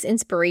biggest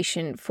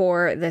inspiration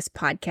for this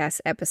podcast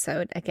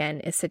episode,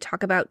 again, is to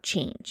talk about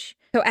change.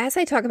 So as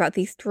I talk about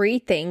these 3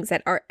 things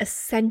that are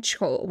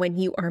essential when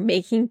you are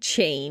making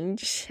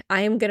change,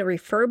 I am going to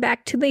refer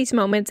back to these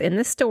moments in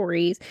the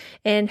stories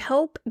and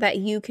hope that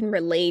you can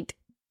relate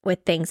with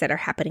things that are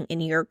happening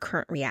in your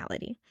current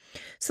reality.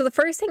 So the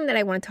first thing that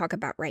I want to talk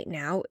about right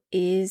now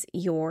is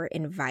your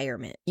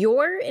environment.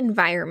 Your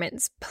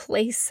environments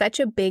play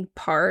such a big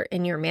part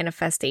in your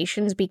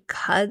manifestations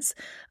because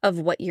of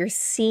what you're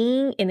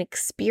seeing and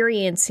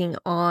experiencing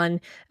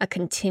on a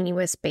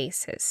continuous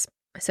basis.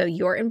 So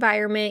your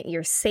environment,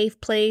 your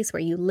safe place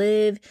where you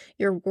live,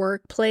 your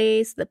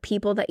workplace, the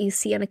people that you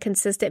see on a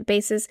consistent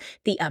basis,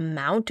 the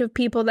amount of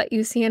people that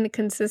you see on a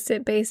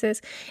consistent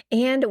basis,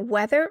 and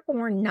whether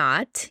or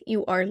not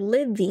you are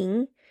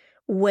living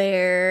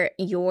where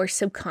your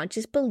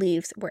subconscious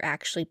beliefs were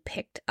actually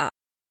picked up.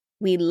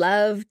 We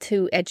love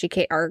to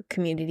educate our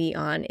community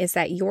on is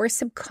that your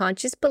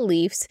subconscious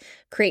beliefs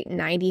create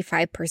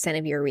 95%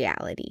 of your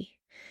reality.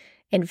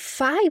 And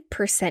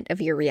 5%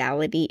 of your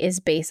reality is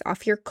based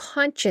off your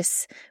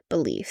conscious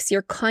beliefs,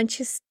 your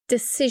conscious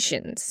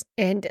decisions.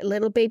 And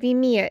little baby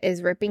Mia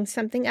is ripping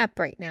something up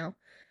right now.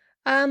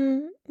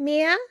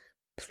 Mia,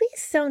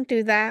 please don't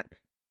do that.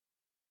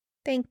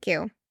 Thank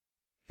you.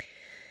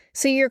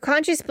 So your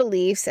conscious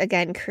beliefs,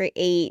 again,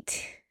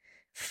 create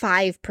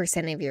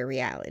 5% of your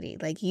reality.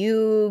 Like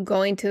you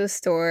going to a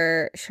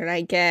store, should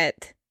I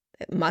get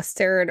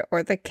mustard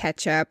or the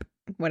ketchup,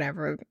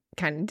 whatever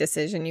kind of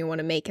decision you want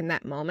to make in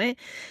that moment.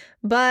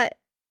 But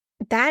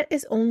that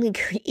is only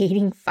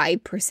creating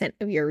 5%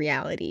 of your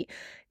reality.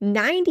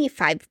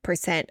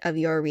 95% of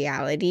your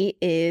reality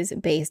is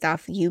based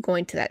off you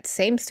going to that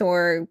same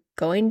store,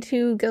 going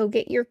to go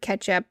get your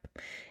ketchup,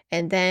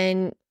 and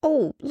then,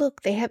 oh,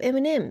 look, they have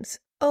M&Ms.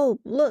 Oh,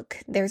 look,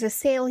 there's a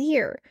sale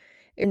here.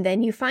 And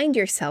then you find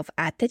yourself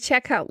at the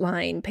checkout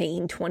line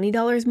paying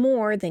 $20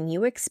 more than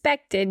you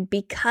expected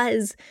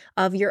because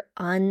of your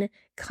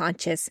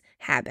unconscious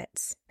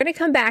habits. We're going to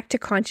come back to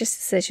conscious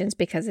decisions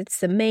because it's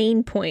the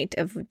main point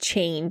of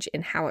change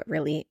and how it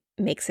really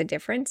makes a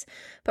difference.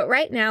 But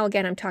right now,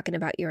 again, I'm talking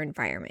about your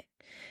environment.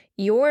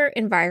 Your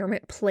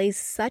environment plays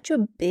such a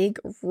big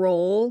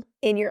role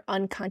in your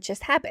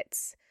unconscious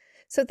habits.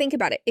 So think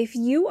about it. If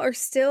you are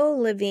still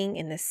living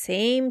in the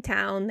same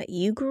town that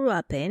you grew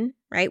up in,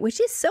 right, which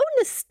is so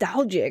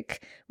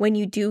nostalgic when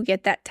you do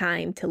get that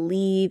time to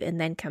leave and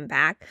then come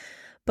back,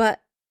 but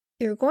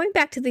you're going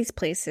back to these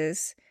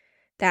places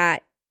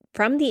that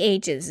from the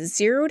ages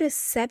 0 to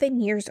 7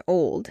 years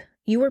old,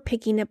 you were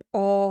picking up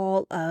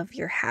all of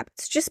your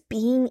habits. Just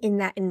being in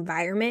that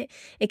environment,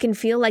 it can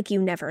feel like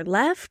you never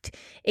left.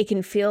 It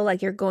can feel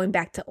like you're going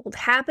back to old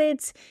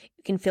habits.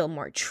 You can feel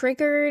more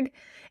triggered.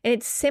 And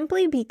it's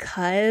simply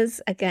because,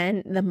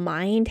 again, the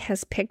mind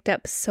has picked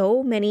up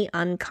so many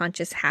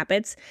unconscious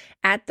habits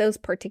at those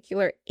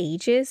particular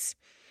ages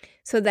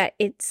so that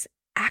it's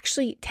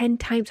actually 10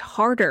 times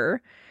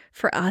harder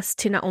for us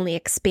to not only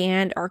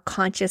expand our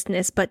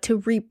consciousness, but to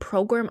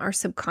reprogram our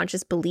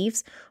subconscious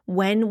beliefs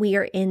when we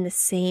are in the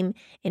same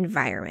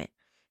environment.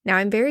 Now,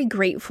 I'm very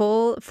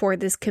grateful for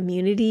this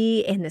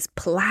community and this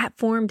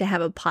platform to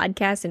have a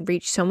podcast and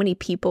reach so many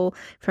people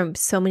from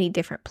so many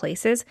different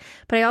places.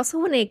 But I also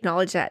want to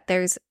acknowledge that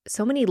there's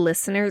so many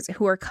listeners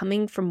who are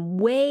coming from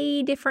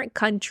way different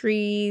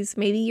countries.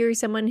 Maybe you're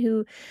someone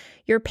who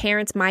your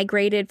parents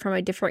migrated from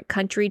a different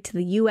country to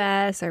the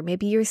US, or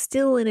maybe you're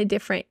still in a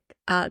different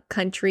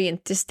country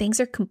and just things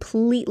are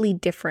completely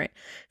different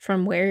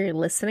from where you're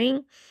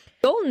listening.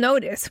 You'll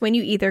notice when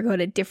you either go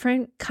to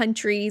different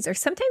countries or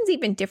sometimes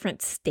even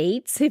different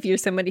states, if you're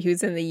somebody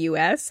who's in the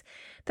US,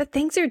 that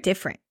things are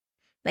different.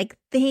 Like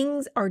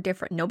things are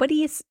different.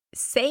 Nobody is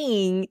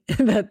saying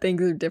that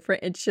things are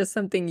different. It's just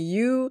something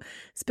you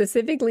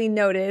specifically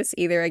notice,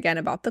 either again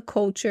about the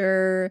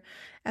culture,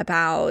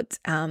 about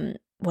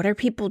what are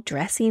people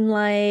dressing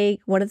like?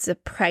 What is the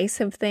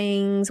price of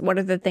things? What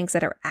are the things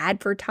that are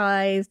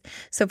advertised?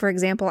 So for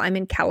example, I'm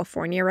in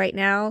California right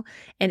now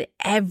and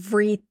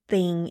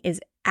everything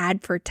is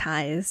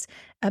advertised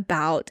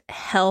about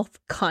health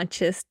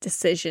conscious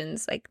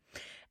decisions. Like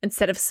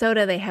instead of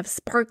soda, they have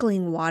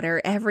sparkling water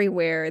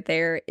everywhere.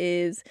 There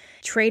is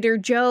Trader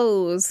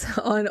Joe's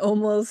on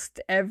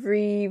almost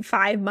every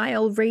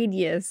 5-mile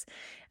radius,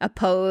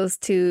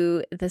 opposed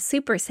to the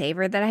Super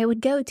Saver that I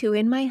would go to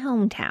in my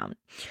hometown.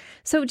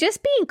 So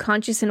just being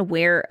conscious and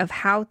aware of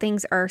how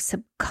things are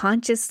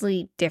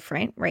subconsciously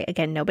different, right?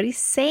 Again, nobody's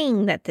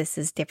saying that this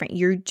is different.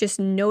 You're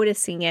just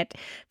noticing it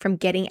from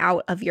getting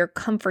out of your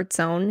comfort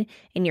zone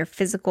in your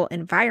physical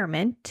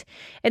environment.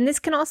 And this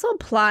can also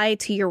apply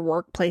to your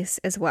workplace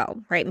as well,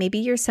 right? Maybe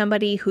you're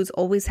somebody who's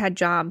always had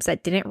jobs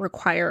that didn't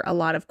require a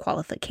lot of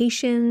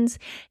qualifications.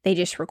 They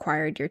just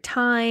required your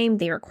time,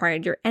 they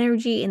required your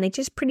energy, and they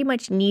just pretty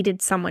much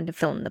needed someone to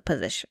fill in the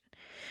position.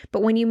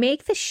 But when you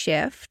make the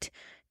shift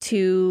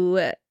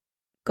to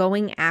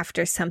going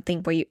after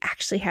something where you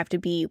actually have to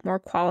be more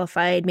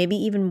qualified, maybe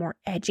even more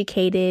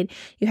educated,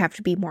 you have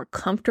to be more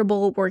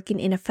comfortable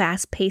working in a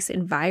fast-paced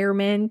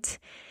environment,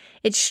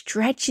 it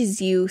stretches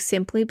you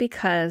simply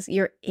because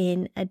you're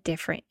in a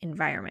different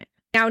environment.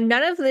 Now,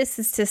 none of this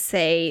is to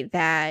say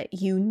that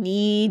you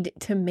need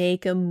to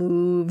make a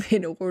move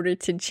in order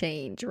to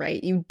change,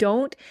 right? You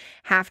don't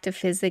have to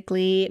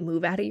physically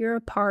move out of your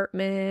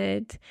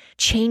apartment,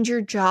 change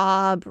your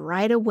job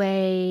right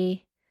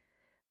away,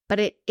 but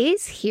it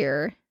is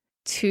here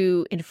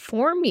to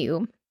inform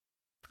you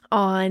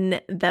on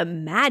the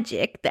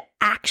magic, the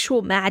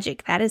actual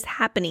magic that is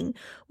happening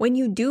when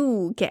you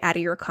do get out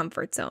of your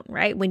comfort zone,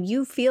 right? When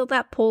you feel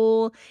that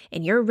pull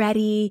and you're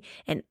ready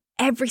and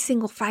every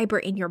single fiber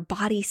in your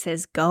body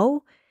says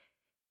go,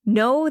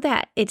 know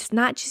that it's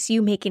not just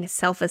you making a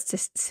selfish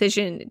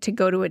decision to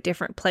go to a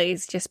different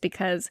place just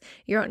because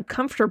you're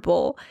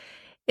uncomfortable.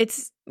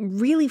 It's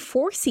really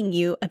forcing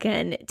you,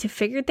 again, to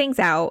figure things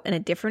out in a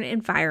different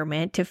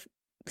environment, to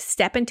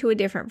step into a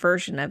different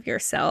version of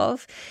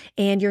yourself.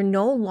 And you're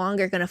no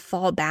longer going to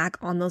fall back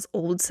on those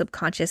old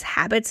subconscious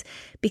habits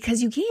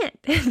because you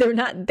can't. They're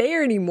not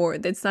there anymore.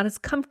 That's not as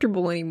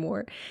comfortable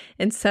anymore.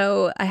 And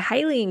so I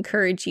highly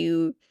encourage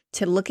you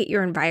to look at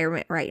your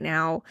environment right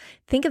now.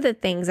 Think of the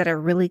things that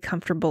are really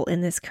comfortable in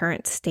this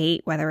current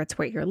state, whether it's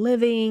where you're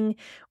living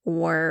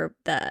or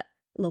the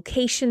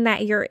location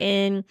that you're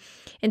in,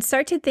 and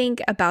start to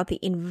think about the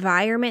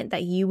environment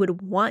that you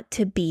would want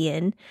to be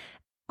in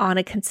on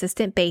a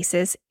consistent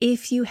basis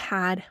if you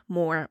had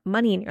more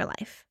money in your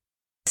life.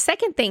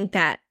 Second thing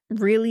that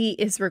really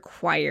is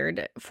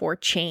required for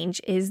change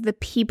is the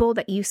people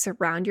that you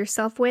surround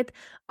yourself with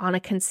on a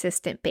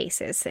consistent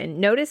basis. And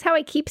notice how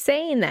I keep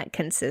saying that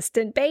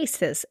consistent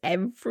basis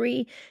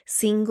every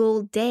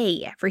single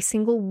day, every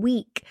single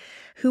week.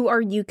 Who are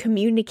you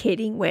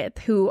communicating with?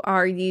 Who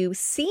are you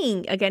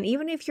seeing? Again,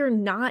 even if you're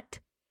not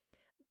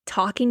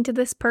talking to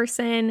this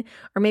person,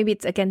 or maybe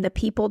it's, again, the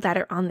people that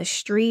are on the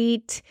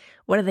street.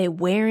 What are they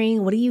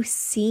wearing? What are you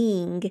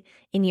seeing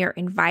in your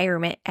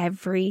environment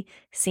every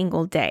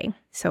single day?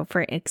 So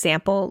for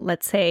example,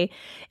 let's say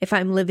if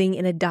I'm living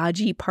in a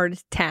dodgy part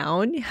of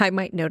town, I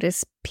might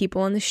notice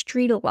people on the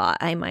street a lot.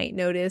 I might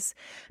notice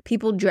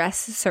people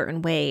dress a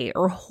certain way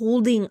or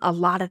holding a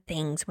lot of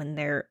things when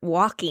they're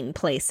walking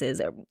places.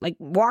 Or like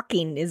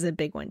walking is a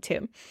big one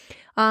too.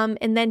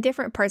 And then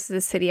different parts of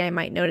the city, I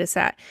might notice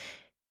that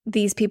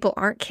these people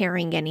aren't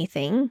carrying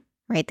anything,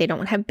 right? They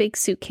don't have big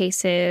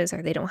suitcases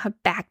or they don't have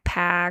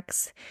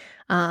backpacks.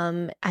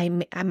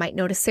 I might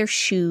notice their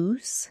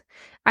shoes.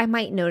 I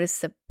might notice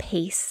the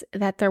pace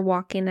that they're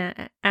walking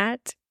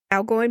at.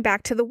 Now, going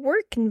back to the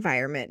work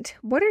environment,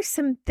 what are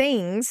some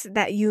things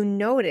that you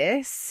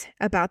notice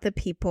about the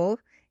people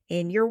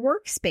in your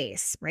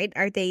workspace, right?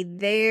 Are they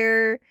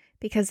there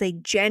because they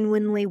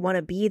genuinely want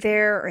to be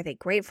there? Are they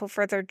grateful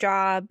for their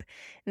job?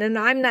 And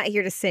then I'm not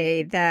here to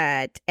say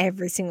that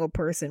every single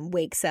person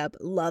wakes up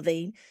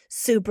loving,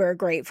 super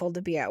grateful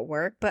to be at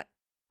work, but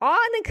on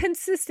a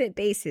consistent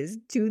basis,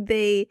 do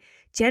they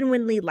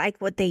genuinely like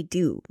what they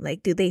do?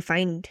 Like, do they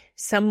find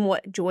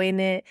somewhat joy in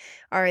it?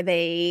 Are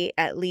they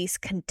at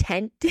least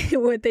content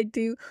in what they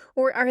do?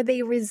 Or are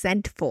they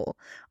resentful?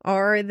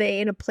 Are they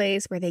in a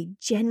place where they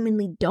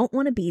genuinely don't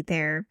want to be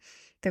there?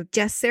 They're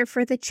just there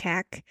for the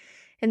check.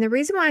 And the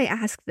reason why I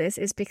ask this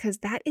is because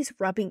that is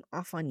rubbing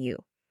off on you.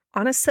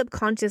 On a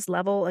subconscious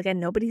level, again,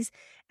 nobody's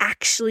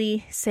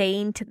actually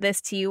saying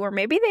this to you, or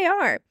maybe they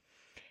are,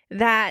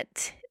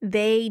 that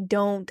they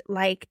don't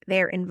like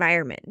their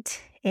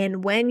environment.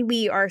 And when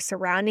we are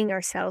surrounding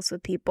ourselves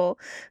with people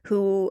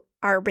who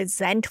are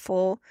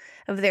resentful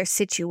of their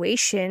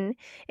situation,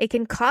 it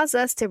can cause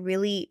us to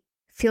really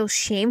feel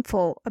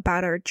shameful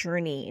about our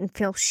journey and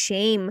feel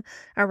shame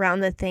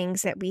around the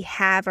things that we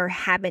have or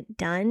haven't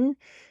done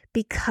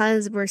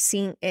because we're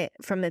seeing it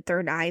from the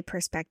third eye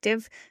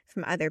perspective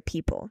from other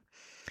people.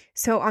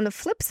 So on the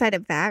flip side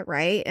of that,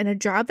 right, in a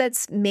job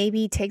that's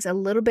maybe takes a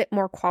little bit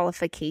more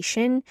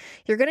qualification,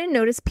 you're going to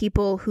notice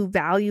people who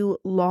value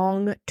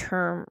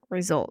long-term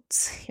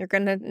results. You're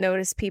going to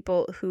notice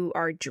people who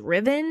are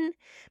driven.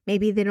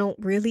 Maybe they don't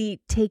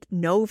really take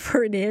no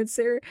for an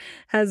answer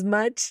as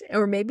much,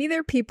 or maybe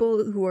they're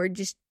people who are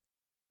just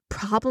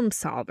problem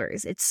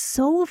solvers. It's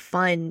so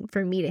fun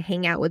for me to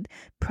hang out with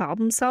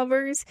problem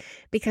solvers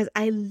because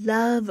I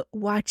love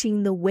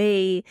watching the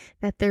way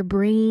that their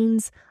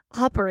brains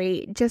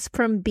operate just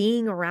from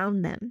being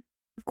around them.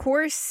 Of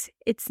course,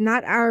 it's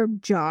not our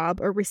job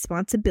or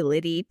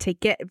responsibility to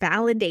get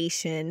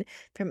validation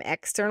from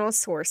external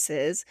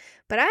sources,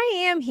 but I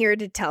am here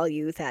to tell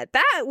you that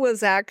that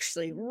was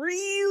actually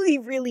really,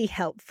 really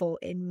helpful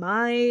in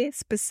my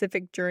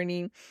specific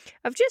journey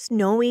of just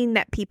knowing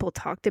that people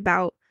talked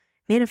about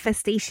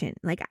manifestation.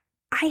 Like,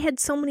 I had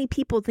so many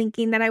people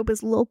thinking that I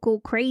was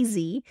local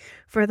crazy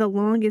for the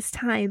longest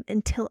time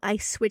until I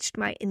switched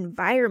my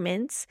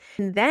environments,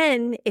 and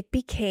then it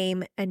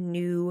became a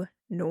new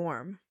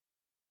norm.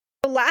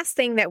 The last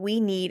thing that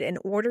we need in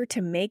order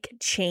to make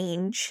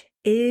change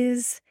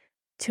is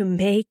to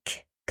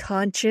make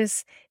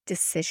conscious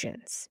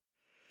decisions.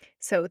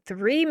 So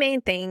 3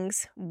 main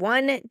things.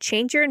 1,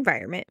 change your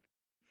environment.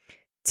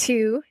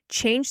 2,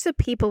 change the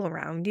people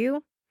around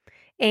you.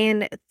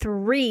 And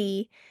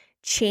 3,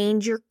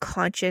 change your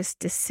conscious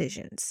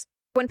decisions.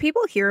 When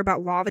people hear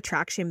about law of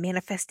attraction,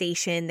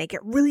 manifestation, they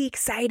get really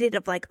excited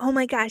of like, oh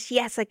my gosh,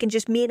 yes, I can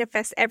just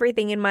manifest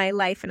everything in my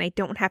life and I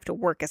don't have to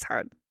work as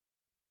hard.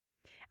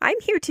 I'm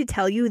here to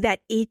tell you that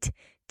it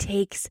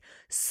takes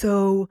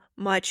so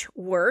much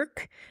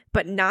work,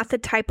 but not the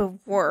type of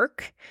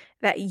work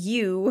that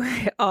you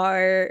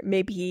are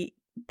maybe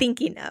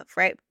thinking of,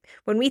 right?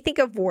 When we think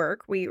of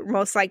work, we're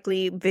most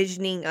likely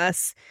visioning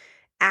us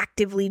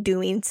actively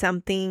doing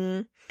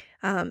something,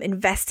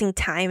 investing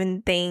time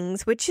in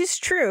things, which is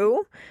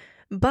true.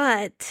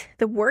 But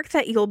the work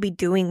that you'll be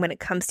doing when it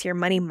comes to your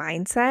money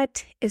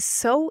mindset is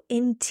so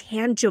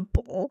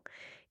intangible.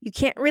 You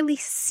can't really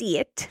see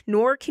it,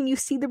 nor can you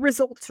see the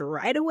results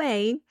right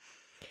away.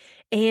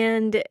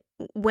 And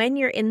when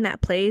you're in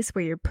that place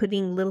where you're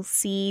putting little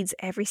seeds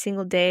every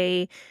single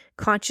day,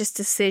 conscious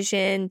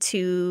decision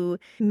to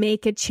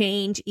make a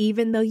change,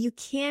 even though you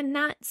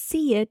cannot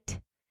see it,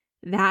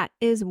 that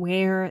is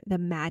where the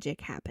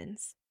magic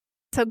happens.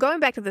 So going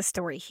back to the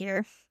story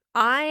here,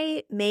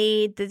 I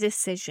made the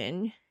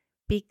decision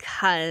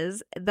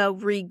because the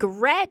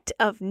regret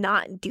of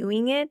not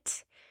doing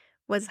it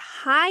was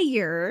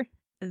higher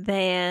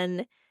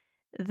than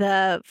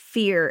the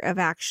fear of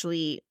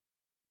actually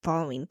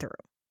following through.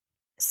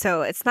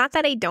 So it's not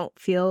that I don't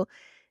feel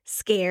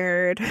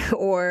scared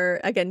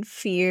or, again,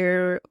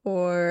 fear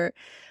or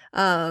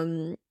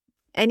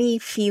any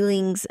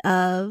feelings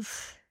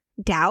of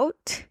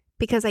doubt,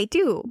 because I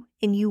do.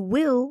 And you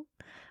will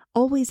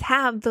always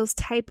have those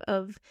type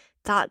of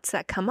thoughts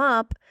that come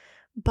up.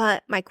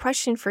 But my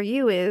question for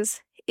you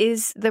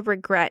is the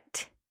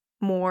regret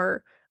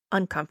more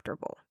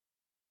uncomfortable?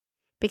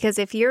 Because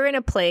if you're in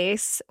a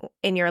place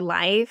in your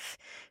life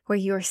where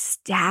you're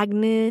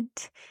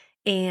stagnant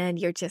and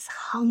you're just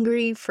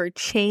hungry for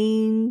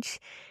change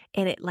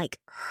and it like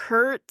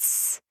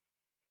hurts,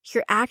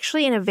 you're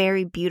actually in a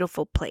very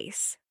beautiful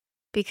place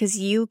because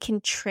you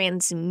can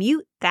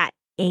transmute that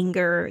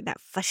anger, that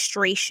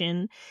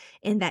frustration,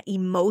 and that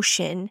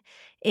emotion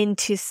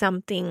into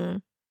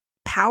something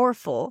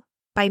powerful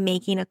by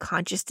making a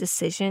conscious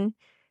decision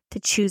to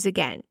choose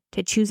again,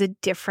 to choose a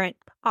different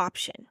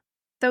option.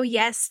 So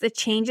yes, the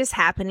change is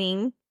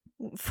happening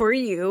for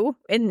you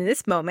in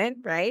this moment,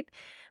 right?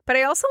 But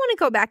I also want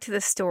to go back to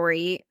the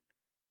story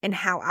and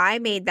how I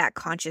made that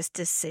conscious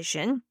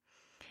decision.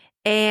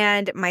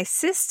 And my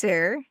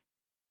sister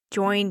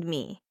joined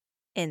me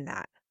in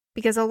that.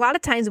 Because a lot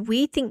of times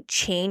we think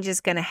change is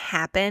going to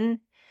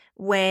happen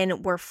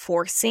when we're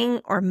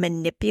forcing or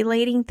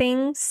manipulating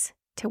things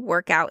to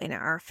work out in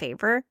our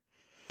favor.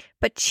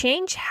 But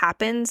change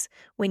happens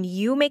when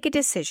you make a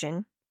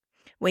decision,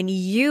 when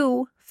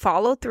you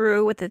follow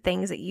through with the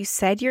things that you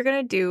said you're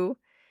going to do,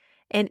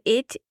 and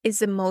it is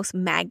the most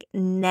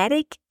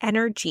magnetic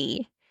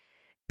energy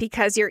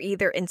because you're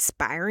either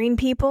inspiring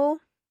people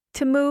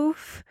to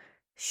move,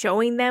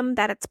 showing them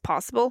that it's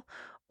possible,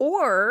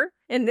 or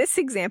in this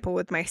example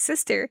with my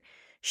sister,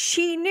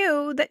 she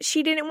knew that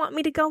she didn't want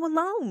me to go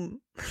alone.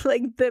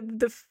 Like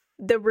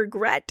the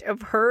regret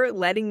of her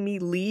letting me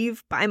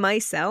leave by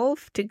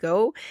myself to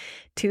go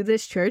to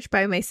this church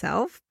by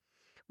myself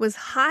was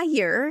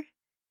higher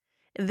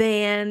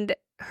than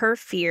her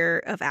fear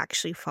of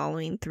actually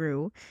following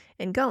through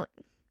and going.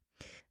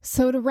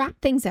 So to wrap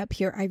things up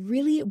here, I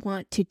really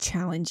want to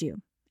challenge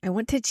you. I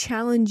want to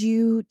challenge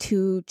you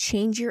to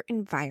change your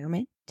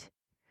environment.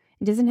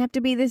 It doesn't have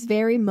to be this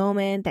very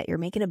moment that you're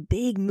making a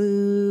big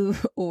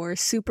move or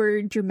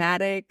super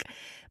dramatic,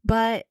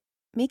 but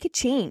make a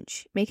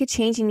change. Make a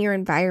change in your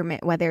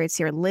environment, whether it's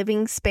your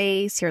living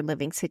space, your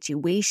living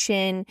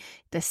situation,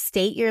 the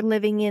state you're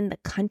living in, the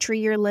country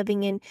you're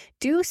living in.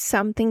 Do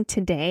something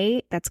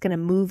today that's going to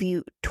move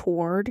you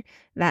toward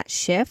that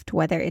shift,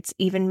 whether it's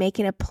even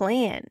making a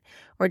plan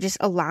or just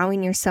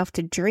allowing yourself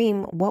to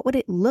dream. What would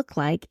it look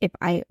like if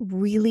I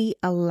really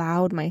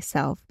allowed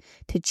myself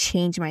to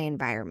change my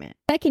environment?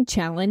 Second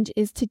challenge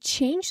is to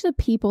change the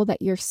people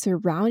that you're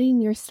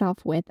surrounding yourself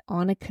with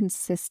on a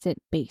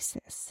consistent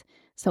basis.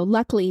 So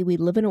luckily, we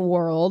live in a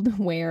world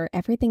where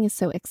everything is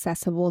so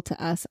accessible to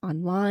us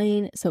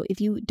online. So if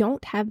you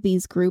don't have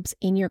these groups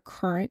in your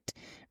current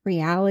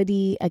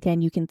reality,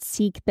 again, you can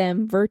seek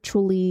them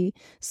virtually,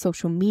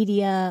 social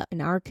media.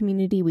 In our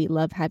community, we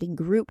love having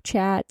group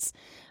chats.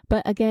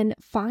 But again,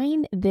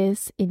 find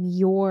this in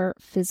your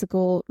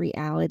physical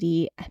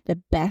reality at the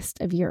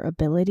best of your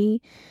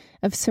ability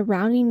of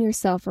surrounding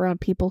yourself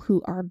around people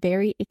who are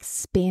very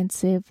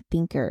expansive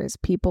thinkers,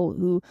 people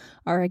who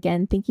are,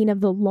 again, thinking of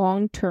the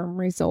long-term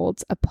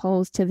results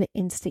opposed to the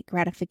instant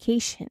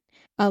gratification.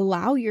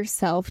 Allow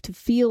yourself to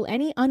feel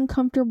any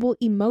uncomfortable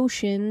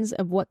emotions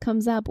of what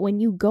comes up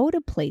when you go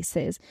to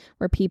places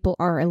where people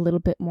are a little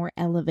bit more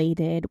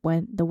elevated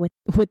with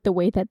the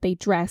way that they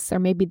dress or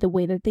maybe the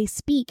way that they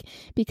speak,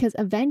 because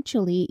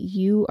eventually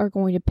you are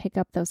going to pick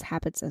up those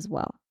habits as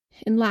well.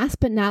 And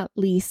last but not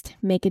least,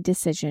 make a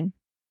decision.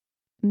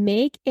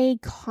 Make a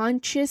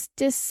conscious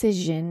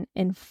decision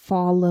and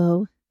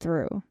follow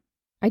through.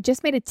 I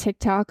just made a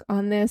TikTok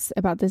on this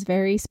about this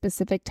very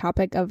specific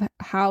topic of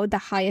how the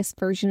highest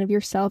version of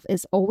yourself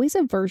is always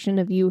a version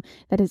of you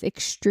that is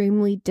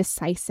extremely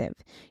decisive.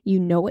 You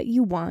know what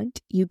you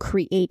want. You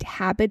create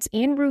habits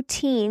and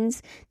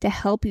routines to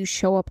help you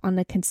show up on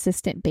a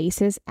consistent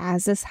basis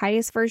as this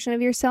highest version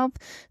of yourself.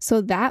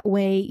 So that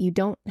way you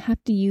don't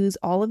have to use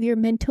all of your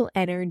mental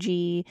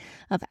energy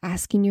of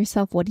asking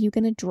yourself, what are you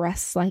going to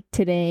dress like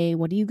today?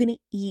 What are you going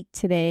to eat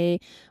today?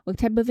 What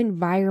type of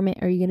environment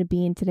are you going to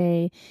be in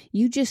today?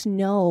 You just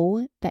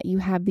know that you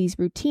have these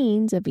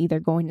routines of either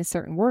going to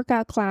certain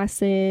workout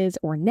classes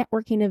or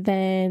networking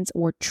events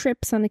or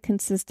trips on a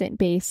consistent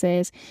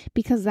basis,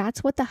 because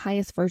that's what the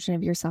highest version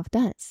of yourself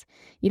does.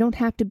 You don't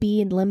have to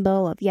be in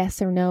limbo of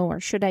yes or no,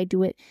 or should I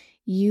do it?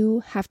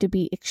 You have to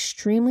be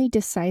extremely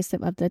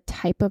decisive of the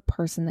type of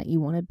person that you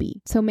want to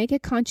be. So make a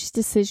conscious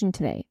decision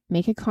today.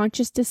 Make a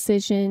conscious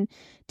decision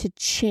to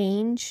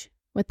change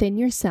within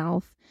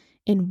yourself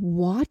and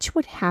watch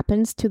what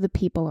happens to the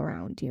people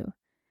around you.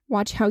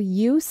 Watch how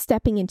you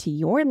stepping into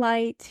your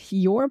light,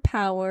 your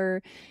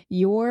power,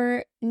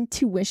 your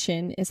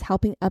intuition is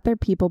helping other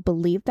people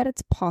believe that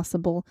it's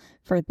possible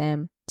for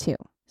them too.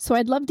 So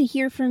I'd love to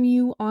hear from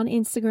you on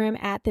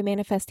Instagram at the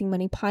Manifesting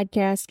Money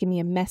Podcast. Give me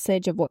a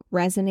message of what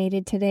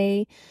resonated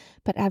today.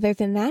 But other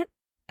than that,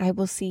 I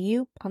will see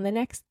you on the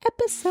next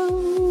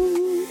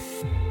episode.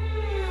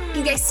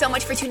 Thank you guys so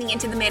much for tuning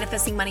into the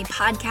Manifesting Money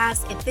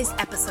Podcast. If this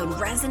episode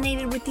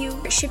resonated with you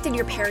or shifted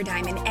your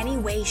paradigm in any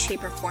way,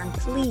 shape, or form,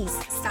 please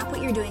stop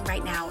what you're doing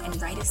right now and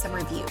write us a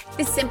review.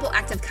 This simple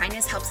act of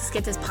kindness helps us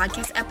get this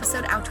podcast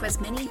episode out to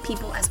as many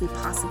people as we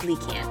possibly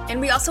can.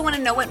 And we also want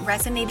to know what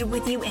resonated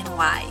with you and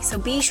why. So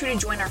be sure to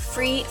join our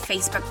free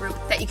Facebook group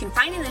that you can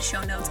find in the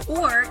show notes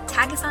or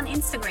tag us on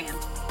Instagram.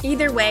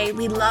 Either way,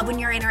 we love when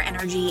you're in our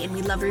energy and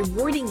we love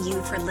rewarding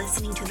you for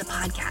listening to the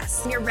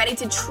podcast. When you're ready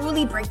to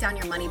truly break down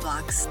your money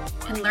blocks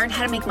and learn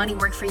how to make money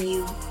work for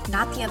you,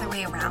 not the other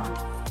way around.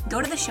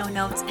 Go to the show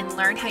notes and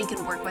learn how you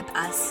can work with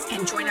us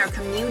and join our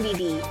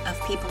community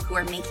of people who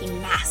are making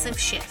massive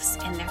shifts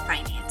in their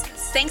finances.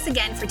 Thanks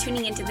again for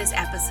tuning into this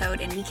episode,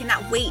 and we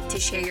cannot wait to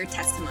share your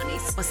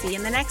testimonies. We'll see you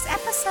in the next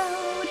episode.